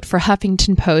she wrote for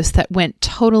Huffington Post that went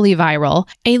totally viral.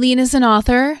 Aileen is an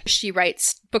author. She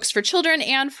writes books for children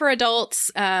and for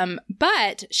adults,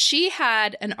 but she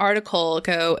had an article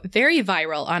go very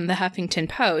viral on the Huffington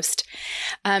Post.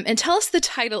 And tell us the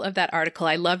title of that article.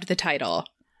 I loved the title.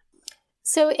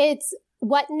 So it's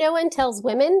What No One Tells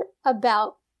Women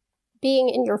About Being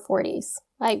in Your 40s.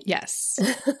 Yes.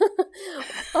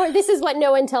 Or this is what no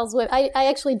one tells women. I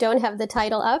actually don't have the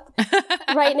title up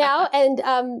right now. And,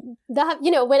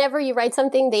 whenever you write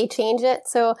something, they change it.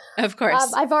 So of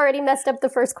course, I've already messed up the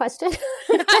first question.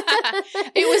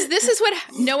 This is what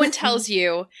no one tells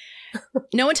you.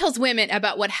 No one tells women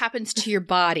about what happens to your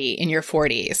body in your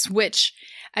 40s, which,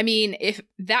 I mean, if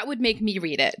that would make me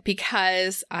read it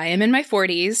because I am in my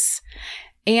 40s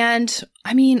and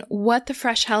I mean, what the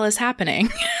fresh hell is happening?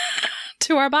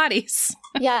 To our bodies.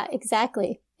 Yeah,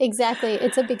 exactly.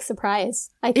 It's a big surprise,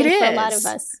 I think, for a lot of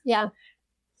us. Yeah.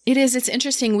 It is. It's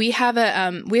interesting. We have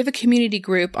a community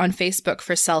group on Facebook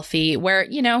for Selfie where,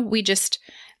 we just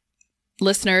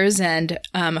listeners and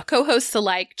co-hosts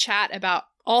alike chat about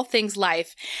all things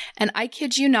life. And I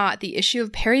kid you not, the issue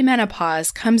of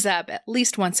perimenopause comes up at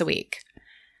least once a week.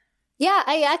 Yeah,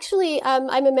 I actually,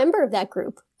 I'm a member of that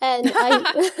group. And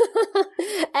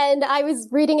I was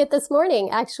reading it this morning,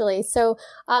 actually. So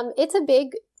it's a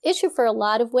big issue for a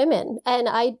lot of women. And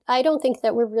I don't think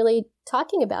that we're really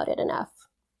talking about it enough.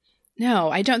 No,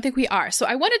 I don't think we are. So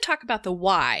I want to talk about the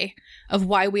why of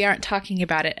why we aren't talking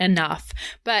about it enough.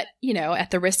 But, at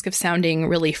the risk of sounding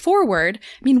really forward,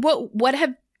 I mean, what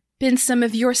have been some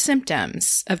of your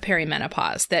symptoms of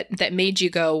perimenopause that made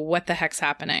you go, what the heck's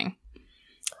happening?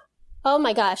 Oh,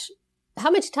 my gosh. How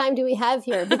much time do we have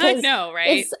here? Because I know,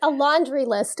 right? It's a laundry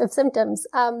list of symptoms.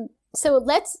 So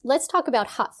let's talk about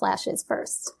hot flashes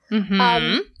first. Mm-hmm.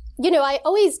 I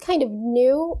always kind of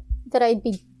knew that I'd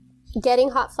be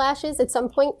getting hot flashes at some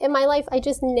point in my life. I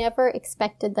just never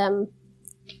expected them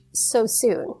so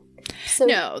soon. So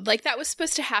no, that was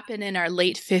supposed to happen in our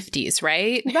late 50s,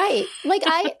 right? Right.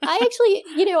 I actually,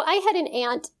 I had an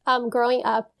aunt growing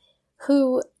up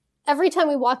who, every time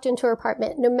we walked into her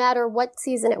apartment, no matter what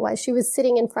season it was, she was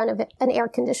sitting in front of an air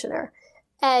conditioner.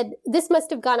 And this must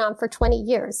have gone on for 20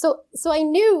 years. So I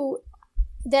knew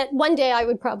that one day I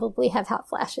would probably have hot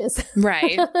flashes.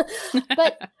 Right.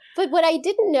 But what I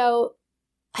didn't know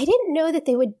that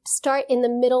they would start in the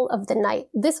middle of the night.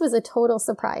 This was a total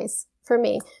surprise for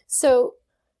me. So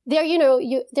there,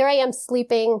 there I am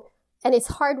sleeping, and it's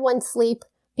hard-won sleep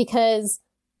because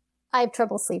I have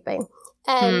trouble sleeping.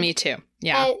 And me too.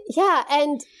 Yeah.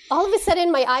 And all of a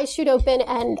sudden my eyes shoot open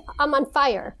and I'm on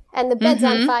fire and the bed's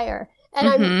on fire. And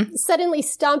I'm suddenly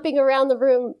stomping around the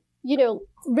room,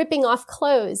 ripping off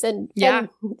clothes and I'm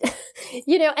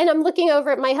looking over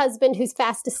at my husband who's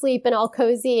fast asleep and all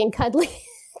cozy and cuddly,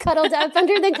 cuddled up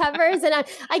under the covers. And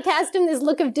I cast him this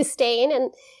look of disdain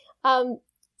and, and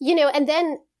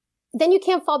then you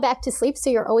can't fall back to sleep.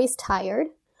 So you're always tired.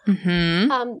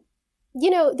 Mm-hmm.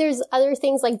 There's other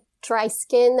things like dry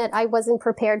skin that I wasn't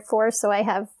prepared for. So I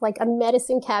have a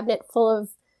medicine cabinet full of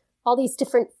all these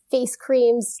different face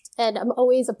creams and I'm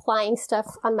always applying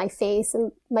stuff on my face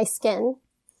and my skin.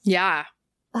 Yeah.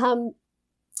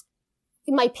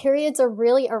 My periods are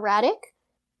really erratic.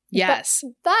 Yes.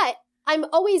 But I'm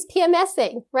always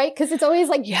PMSing, right? Because it's always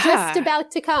just about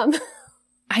to come.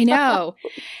 I know.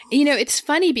 It's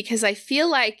funny because I feel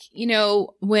like,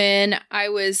 when I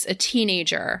was a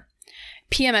teenager,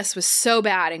 PMS was so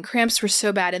bad and cramps were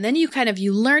so bad. And then you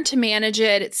learn to manage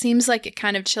it. It seems like it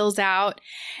kind of chills out.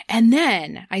 And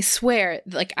then I swear,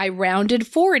 like I rounded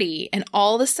 40 and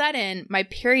all of a sudden my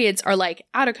periods are like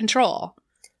out of control.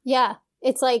 Yeah.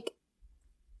 It's like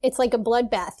a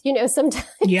bloodbath, sometimes.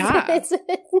 Yeah. It's,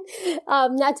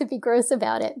 not to be gross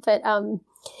about it, but,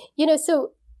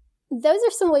 so those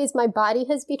are some ways my body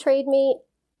has betrayed me.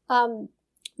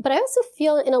 But I also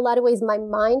feel in a lot of ways my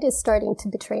mind is starting to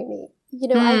betray me.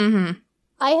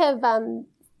 I have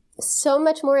so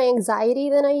much more anxiety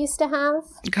than I used to have.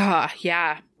 God,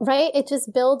 yeah. Right? It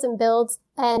just builds and builds.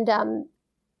 And,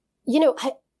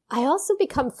 I also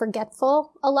become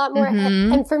forgetful a lot more.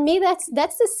 And for me, that's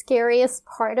the scariest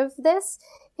part of this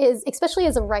is, especially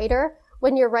as a writer,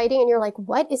 when you're writing and you're like,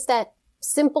 what is that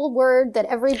simple word that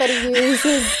everybody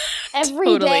uses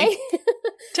every day?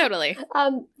 Totally.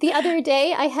 The other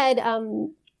day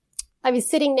I was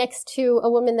sitting next to a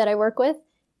woman that I work with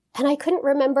and I couldn't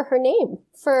remember her name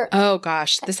oh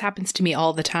gosh, this happens to me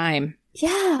all the time.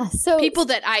 Yeah. So people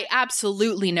that I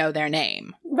absolutely know their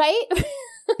name. Right?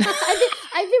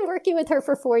 I've been working with her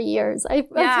for 4 years. So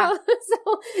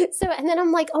and then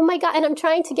I'm like, oh my God. And I'm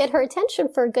trying to get her attention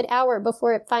for a good hour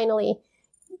before it finally,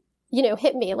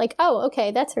 hit me like, oh,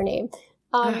 okay, that's her name.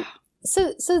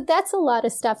 So that's a lot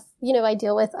of stuff, I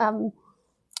deal with.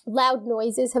 Loud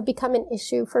noises have become an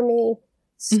issue for me.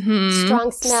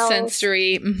 Strong smells.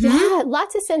 Sensory. Yeah,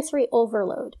 lots of sensory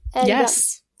overload. And,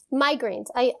 yes. Migraines.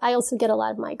 I also get a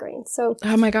lot of migraines. So.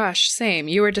 Oh my gosh, same.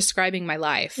 You were describing my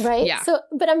life. Right? Yeah. So,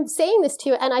 but I'm saying this to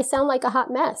you and I sound like a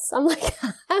hot mess. I'm like,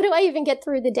 how do I even get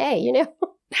through the day,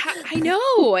 I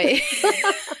know.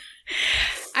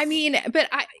 I mean, but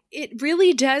it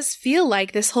really does feel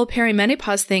like this whole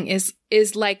perimenopause thing is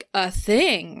like a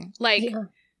thing. Like, yeah.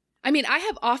 I mean, I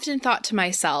have often thought to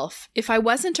myself, if I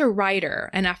wasn't a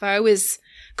writer and if I was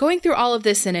going through all of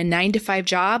this in a 9-to-5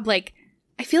 job, like,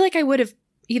 I feel like I would have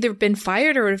either been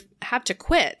fired or would have to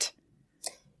quit.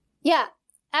 Yeah,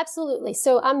 absolutely.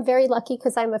 So I'm very lucky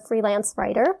because I'm a freelance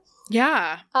writer.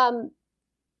 Yeah. And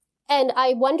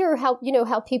I wonder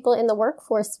how people in the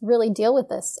workforce really deal with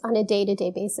this on a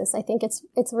day-to-day basis. I think it's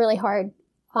really hard.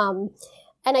 And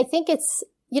I think it's,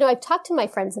 I've talked to my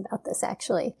friends about this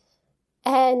actually.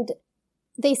 And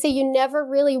they say you never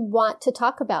really want to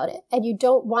talk about it and you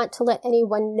don't want to let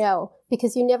anyone know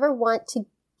because you never want to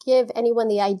give anyone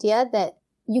the idea that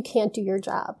you can't do your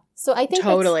job. So I think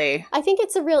totally. I think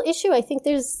it's a real issue. I think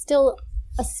there's still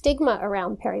a stigma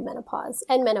around perimenopause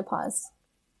and menopause.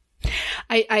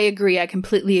 I agree. I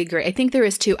completely agree. I think there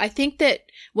is too. I think that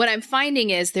what I'm finding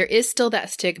is there is still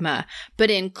that stigma, but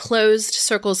in closed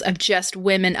circles of just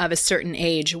women of a certain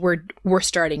age, we're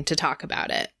starting to talk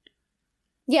about it.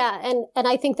 Yeah. And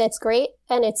I think that's great.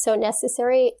 And it's so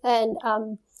necessary. And,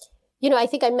 I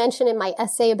think I mentioned in my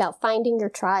essay about finding your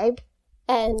tribe.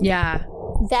 And yeah,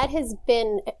 that has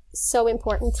been so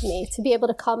important to me to be able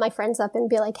to call my friends up and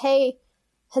be like, hey,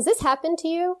 has this happened to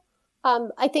you?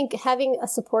 I think having a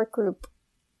support group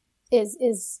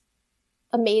is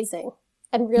amazing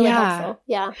and really helpful.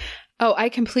 Yeah. Oh, I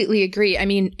completely agree. I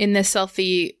mean, in the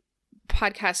Selfie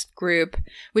podcast group,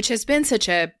 which has been such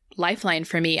a lifeline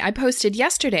for me, I posted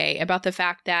yesterday about the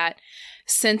fact that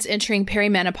since entering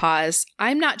perimenopause,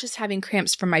 I'm not just having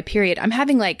cramps from my period. I'm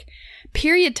having like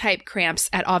period type cramps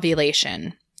at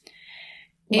ovulation.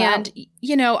 Wow. And,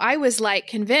 I was like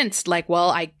convinced like, well,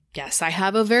 I guess I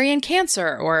have ovarian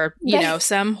cancer or,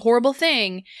 some horrible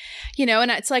thing,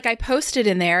 and it's like I posted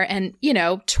in there and,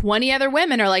 20 other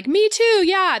women are like, me too.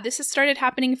 Yeah, this has started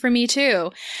happening for me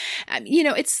too.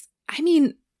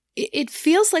 It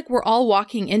feels like we're all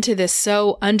walking into this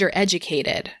so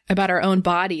undereducated about our own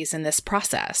bodies in this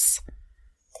process.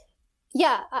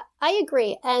 Yeah, I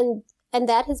agree. And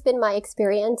that has been my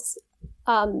experience.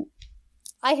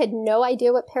 I had no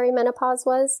idea what perimenopause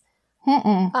was.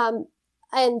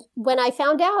 And when I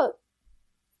found out,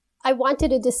 I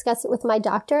wanted to discuss it with my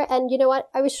doctor. And you know what?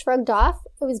 I was shrugged off.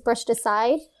 It was brushed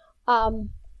aside. It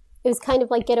was kind of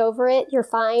like, get over it. You're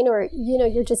fine. Or,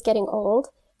 you're just getting old.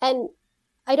 And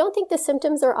I don't think the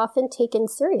symptoms are often taken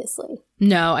seriously.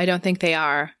 No, I don't think they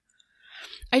are.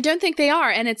 And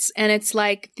it's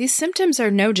like these symptoms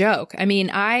are no joke. I mean,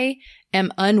 I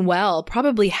am unwell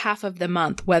probably half of the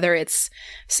month, whether it's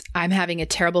I'm having a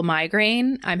terrible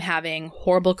migraine, I'm having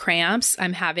horrible cramps, I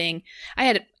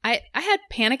had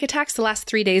panic attacks the last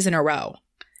 3 days in a row.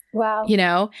 Wow.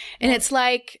 And it's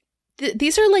like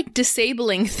these are like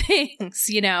disabling things,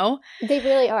 They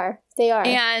really are. They are.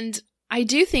 And I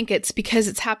do think it's because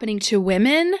it's happening to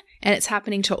women and it's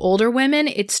happening to older women.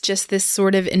 It's just this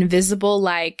sort of invisible,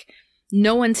 like,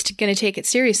 no one's going to take it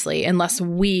seriously unless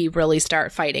we really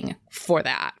start fighting for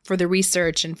that, for the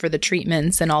research and for the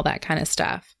treatments and all that kind of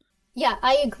stuff. Yeah,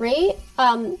 I agree.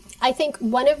 I think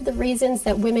one of the reasons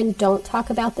that women don't talk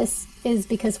about this is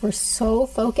because we're so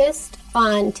focused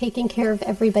on taking care of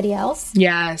everybody else.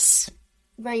 Yes.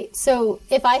 Right. So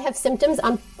if I have symptoms,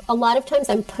 a lot of times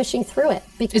I'm pushing through it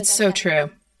because it's so true.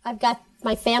 I've got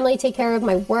my family to take care of,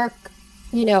 my work,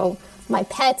 you know, my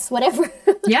pets, whatever.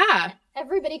 Yeah.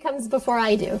 Everybody comes before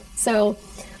I do. So,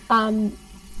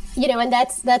 you know, and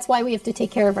that's why we have to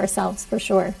take care of ourselves for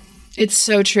sure. It's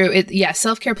so true.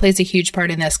 Self-care plays a huge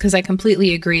part in this because I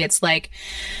completely agree. It's like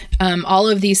all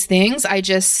of these things,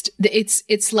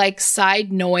 it's like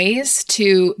side noise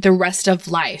to the rest of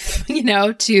life, you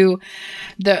know, to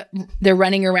the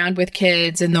running around with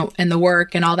kids and the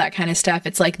work and all that kind of stuff.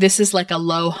 It's like, this is like a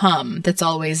low hum that's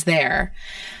always there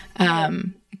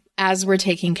as we're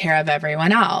taking care of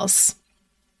everyone else.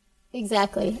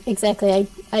 Exactly.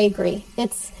 I agree.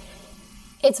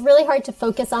 It's really hard to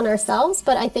focus on ourselves,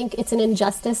 but I think it's an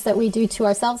injustice that we do to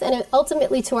ourselves and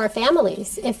ultimately to our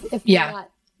families if we're not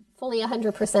fully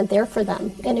 100% there for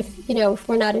them. And if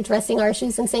we're not addressing our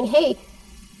issues and saying, hey,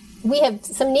 we have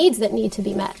some needs that need to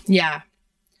be met. Yeah.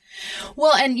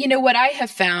 Well, and you know what I have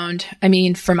found, I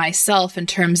mean, for myself in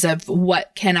terms of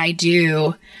what can I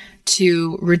do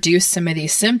to reduce some of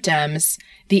these symptoms,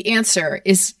 the answer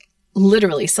is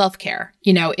literally self-care.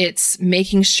 You know, it's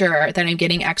making sure that I'm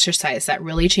getting exercise. That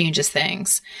really changes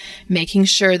things. Making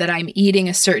sure that I'm eating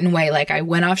a certain way. Like I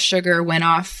went off sugar, went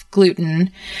off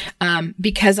gluten,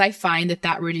 because I find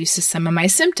that reduces some of my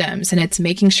symptoms. And it's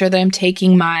making sure that I'm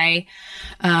taking my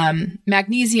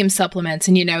magnesium supplements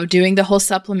and, you know, doing the whole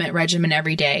supplement regimen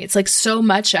every day. It's like so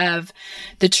much of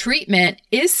the treatment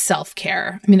is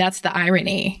self-care. I mean, that's the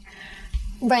irony.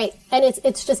 Right. And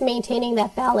it's just maintaining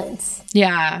that balance.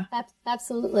 Yeah.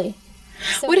 Absolutely.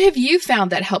 So, what have you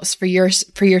found that helps for your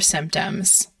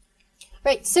symptoms?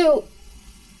 Right. So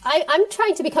I'm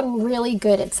trying to become really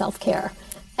good at self-care.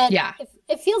 And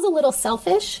it feels a little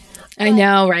selfish. I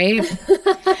know, right?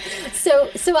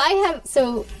 So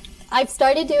I've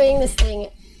started doing this thing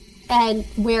and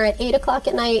where at 8:00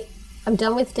 at night, I'm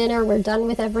done with dinner, we're done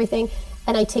with everything.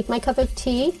 And I take my cup of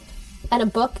tea and a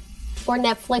book or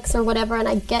Netflix or whatever, and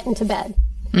I get into bed.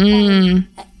 And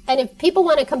if people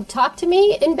want to come talk to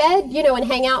me in bed, you know, and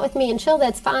hang out with me and chill,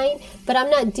 that's fine. But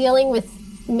I'm not dealing with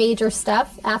major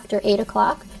stuff after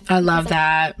 8:00. I love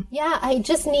that. I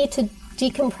just need to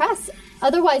decompress.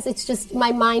 Otherwise, it's just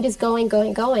my mind is going.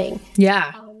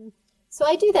 Yeah. So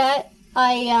I do that.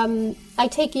 I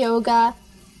take yoga.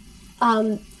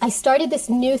 I started this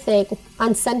new thing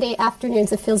on Sunday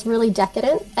afternoons. It feels really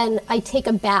decadent, and I take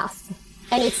a bath.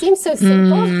 And it seems so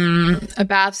simple.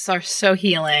 Baths are so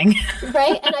healing.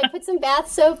 Right? And I put some bath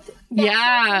soap in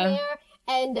there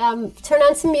and turn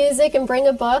on some music and bring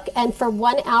a book. And for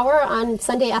 1 hour on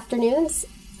Sunday afternoons,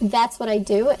 that's what I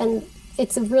do. And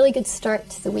it's a really good start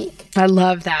to the week. I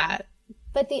love that.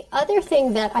 But the other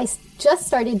thing that I just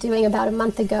started doing about a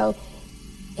month ago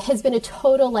has been a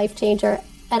total life changer.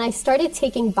 And I started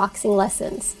taking boxing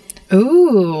lessons.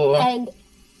 Ooh. And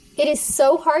it is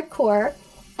so hardcore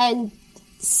and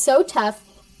so tough,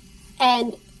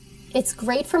 and it's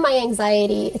great for my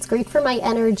anxiety, it's great for my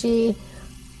energy.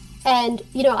 And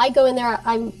you know, I go in there,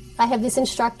 I have this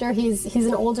instructor, he's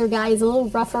an older guy, he's a little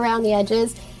rough around the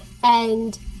edges,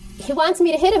 and he wants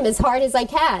me to hit him as hard as I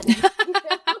can.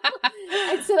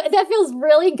 And so that feels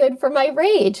really good for my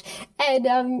rage. And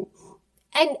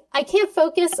I can't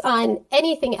focus on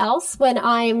anything else when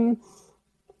I'm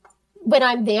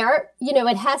there. You know,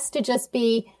 it has to just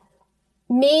be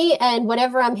me and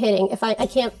whatever I'm hitting. If I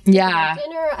can't think about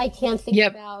dinner, I can't think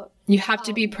about... You have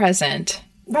to be present.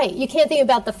 Right. You can't think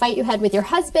about the fight you had with your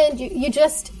husband.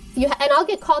 And I'll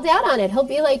get called out on it. He'll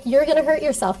be like, you're going to hurt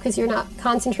yourself because you're not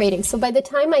concentrating. So by the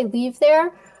time I leave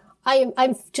there,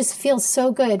 I just feel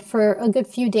so good for a good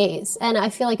few days. And I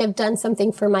feel like I've done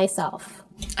something for myself.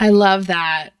 I love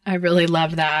that. I really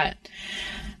love that.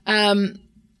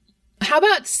 How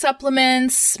about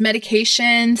supplements,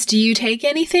 medications? Do you take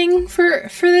anything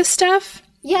for this stuff?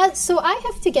 Yeah, so I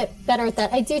have to get better at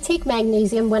that. I do take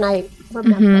magnesium when I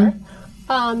remember.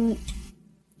 I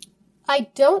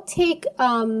don't take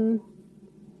too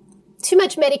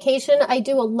much medication. I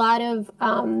do a lot of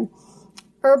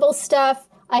herbal stuff.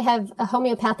 I have a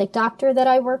homeopathic doctor that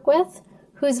I work with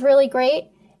who's really great.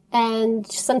 And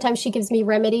sometimes she gives me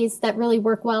remedies that really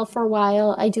work well for a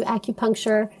while. I do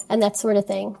acupuncture and that sort of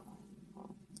thing.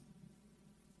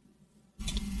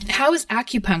 How is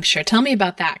acupuncture? Tell me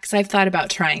about that, because I've thought about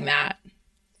trying that.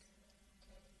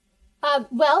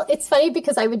 Well, it's funny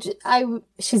because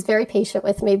she's very patient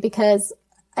with me because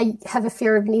I have a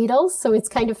fear of needles. So it's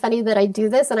kind of funny that I do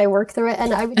this and I work through it,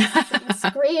 and I would just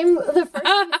scream the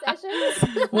first few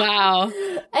sessions. Wow.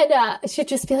 And she'd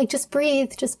just be like, just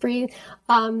breathe, just breathe.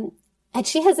 And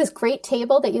she has this great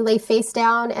table that you lay face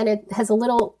down, and it has a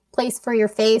little place for your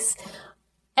face.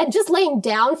 And just laying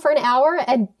down for an hour,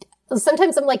 and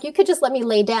sometimes I'm like, you could just let me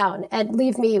lay down and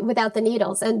leave me without the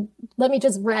needles and let me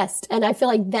just rest. And I feel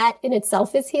like that in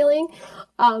itself is healing.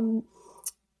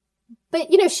 But,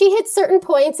 she hits certain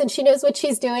points and she knows what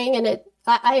she's doing. And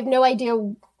I have no idea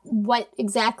what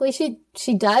exactly she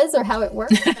does or how it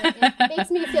works. But it makes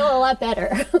me feel a lot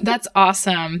better. That's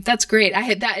awesome. That's great.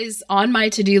 That is on my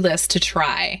to-do list to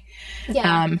try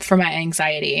for my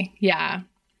anxiety. Yeah.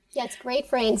 Yeah, it's great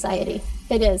for anxiety.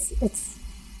 It is.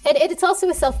 It's also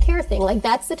a self-care thing. Like,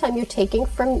 that's the time you're taking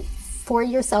for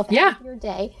yourself out of your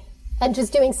day and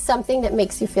just doing something that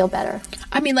makes you feel better.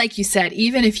 I mean, like you said,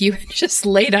 even if you just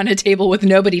laid on a table with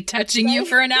nobody touching you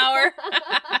for an hour,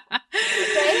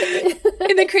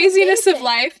 in the craziness of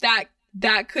life,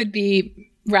 that could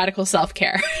be radical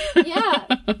self-care. Yeah.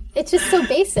 It's just so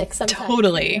basic sometimes.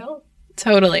 Totally.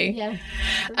 Totally. Yeah.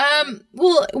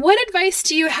 Well, what advice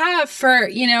do you have for,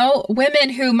 women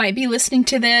who might be listening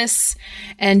to this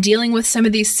and dealing with some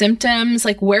of these symptoms?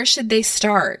 Like, where should they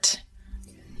start?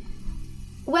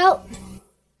 Well,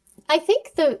 I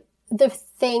think the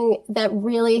thing that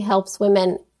really helps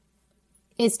women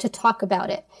is to talk about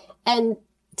it and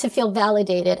to feel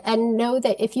validated and know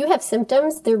that if you have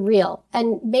symptoms, they're real,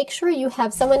 and make sure you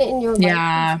have someone in your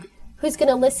life who's going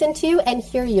to listen to you and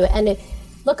hear you. And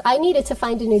look, I needed to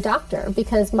find a new doctor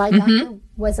because my doctor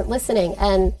wasn't listening.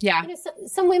 And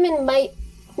some women might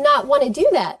not want to do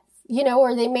that,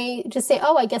 or they may just say,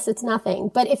 oh, I guess it's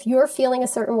nothing. But if you're feeling a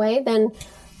certain way, then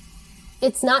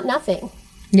it's not nothing.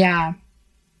 Yeah,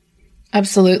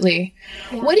 absolutely.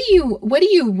 Yeah. What do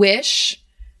you wish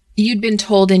you'd been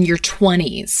told in your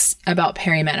 20s about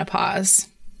perimenopause?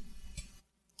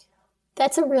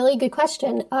 That's a really good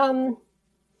question.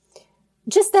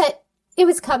 Just that it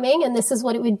was coming and this is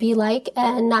what it would be like,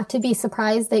 and not to be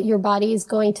surprised that your body is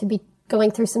going to be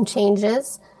going through some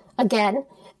changes again,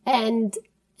 and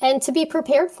to be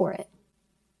prepared for it.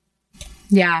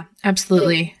 Yeah,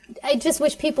 absolutely. I just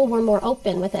wish people were more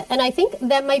open with it. And I think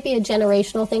that might be a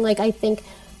generational thing. Like, I think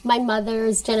my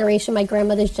mother's generation, my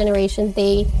grandmother's generation,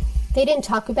 they didn't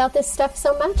talk about this stuff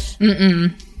so much.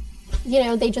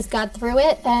 They just got through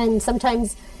it, and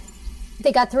sometimes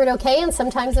they got through it okay, and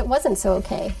sometimes it wasn't so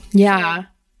okay. Yeah.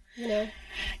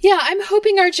 Yeah, I'm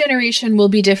hoping our generation will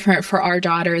be different for our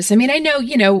daughters. I mean, I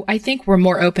know, I think we're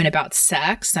more open about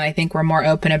sex, and I think we're more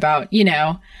open about,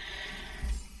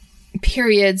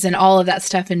 periods and all of that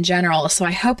stuff in general. So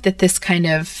I hope that this kind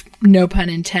of, no pun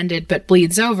intended, but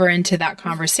bleeds over into that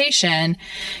conversation,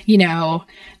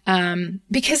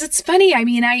 because it's funny. I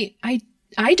mean,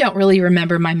 I don't really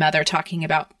remember my mother talking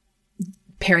about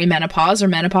perimenopause or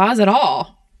menopause at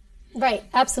all. Right.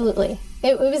 Absolutely.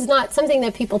 It was not something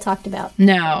that people talked about.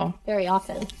 No. Very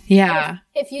often. Yeah.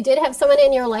 If you did have someone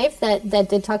in your life that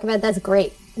did talk about it, that's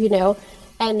great,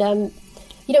 and,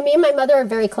 me and my mother are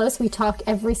very close. We talk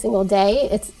every single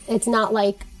day. It's not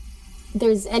like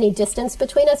there's any distance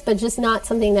between us, but just not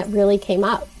something that really came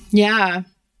up. Yeah.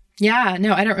 Yeah.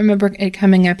 No, I don't remember it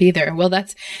coming up either. Well,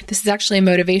 this is actually a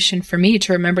motivation for me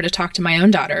to remember to talk to my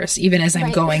own daughters, even as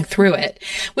I'm going through it,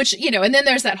 which, and then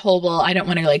there's that whole, well, I don't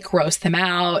want to gross them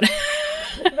out.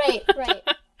 Right.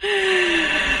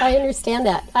 I understand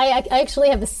that. I actually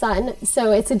have a son,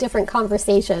 so it's a different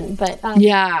conversation, but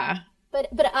yeah.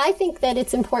 But I think that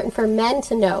it's important for men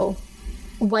to know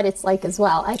what it's like as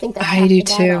well. I think that's I do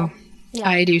too. Yeah.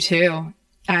 I do too.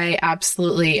 I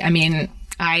absolutely. I mean,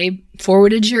 I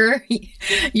forwarded your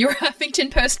Huffington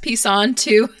Post piece on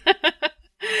to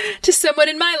someone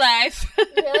in my life.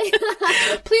 Really?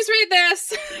 Please read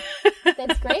this.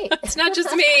 That's great. It's not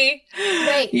just me.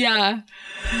 Right. Yeah.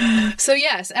 So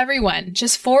yes, everyone,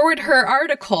 just forward her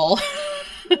article.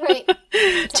 Right.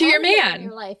 to your man. In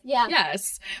your life. Yeah.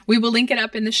 Yes. We will link it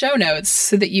up in the show notes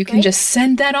so that you can just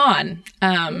send that on.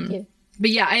 Thank you.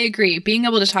 But yeah, I agree. Being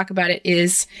able to talk about it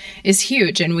is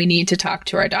huge, and we need to talk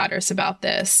to our daughters about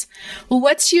this. Well,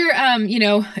 what's your,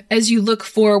 as you look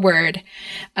forward,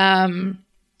 what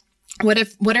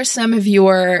are some of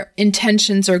your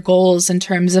intentions or goals in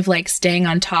terms of staying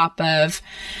on top of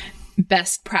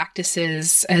best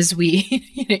practices as we,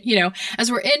 as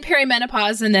we're in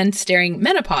perimenopause and then staring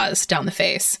menopause down the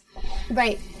face?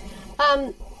 Right.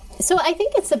 So I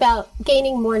think it's about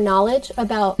gaining more knowledge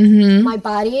about my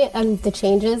body and the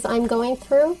changes I'm going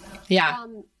through. Yeah.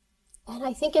 And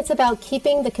I think it's about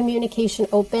keeping the communication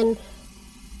open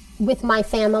with my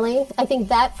family. I think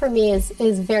that for me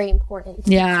is very important.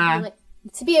 Yeah.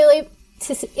 To be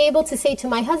able to say to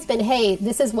my husband, hey,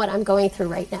 this is what I'm going through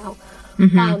right now.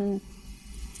 And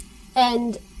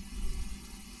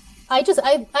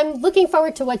I'm looking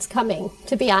forward to what's coming,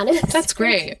 to be honest. That's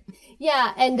great.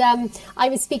 Yeah. And I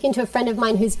was speaking to a friend of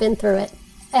mine who's been through it,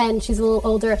 and she's a little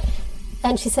older,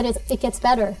 and she said it gets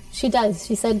better. She does.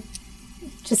 She said,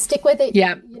 just stick with it.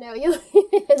 Yeah. You know,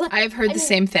 I've heard the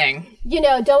same thing. You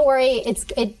know, don't worry.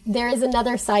 There is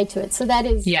another side to it. So that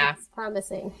is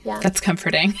promising. Yeah. That's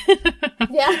comforting.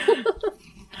 Yeah.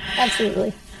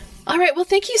 Absolutely. All right. Well,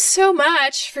 thank you so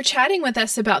much for chatting with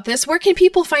us about this. Where can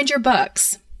people find your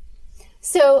books?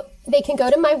 So they can go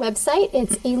to my website.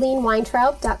 It's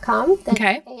AileenWeintraub.com. That's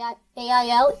okay.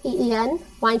 AILEEN,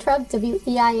 Weintraub,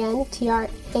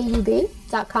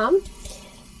 WEINTRAUB.com.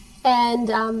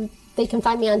 And they can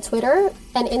find me on Twitter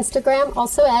and Instagram,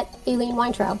 also at Aileen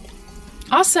Weintraub.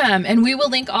 Awesome. And we will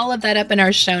link all of that up in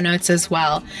our show notes as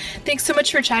well. Thanks so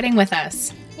much for chatting with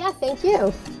us. Yeah, thank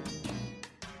you.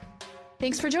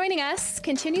 Thanks for joining us.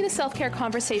 Continue the self-care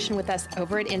conversation with us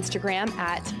over at Instagram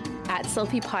at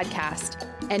Selfie Podcast.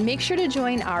 And make sure to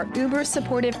join our uber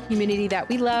supportive community that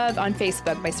we love on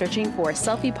Facebook by searching for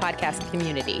Selfie Podcast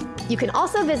Community. You can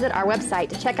also visit our website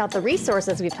to check out the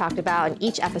resources we've talked about in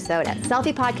each episode at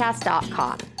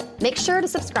selfiepodcast.com. Make sure to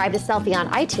subscribe to Selfie on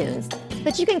iTunes so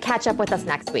that you can catch up with us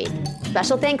next week.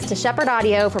 Special thanks to Shepherd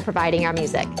Audio for providing our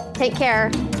music. Take care.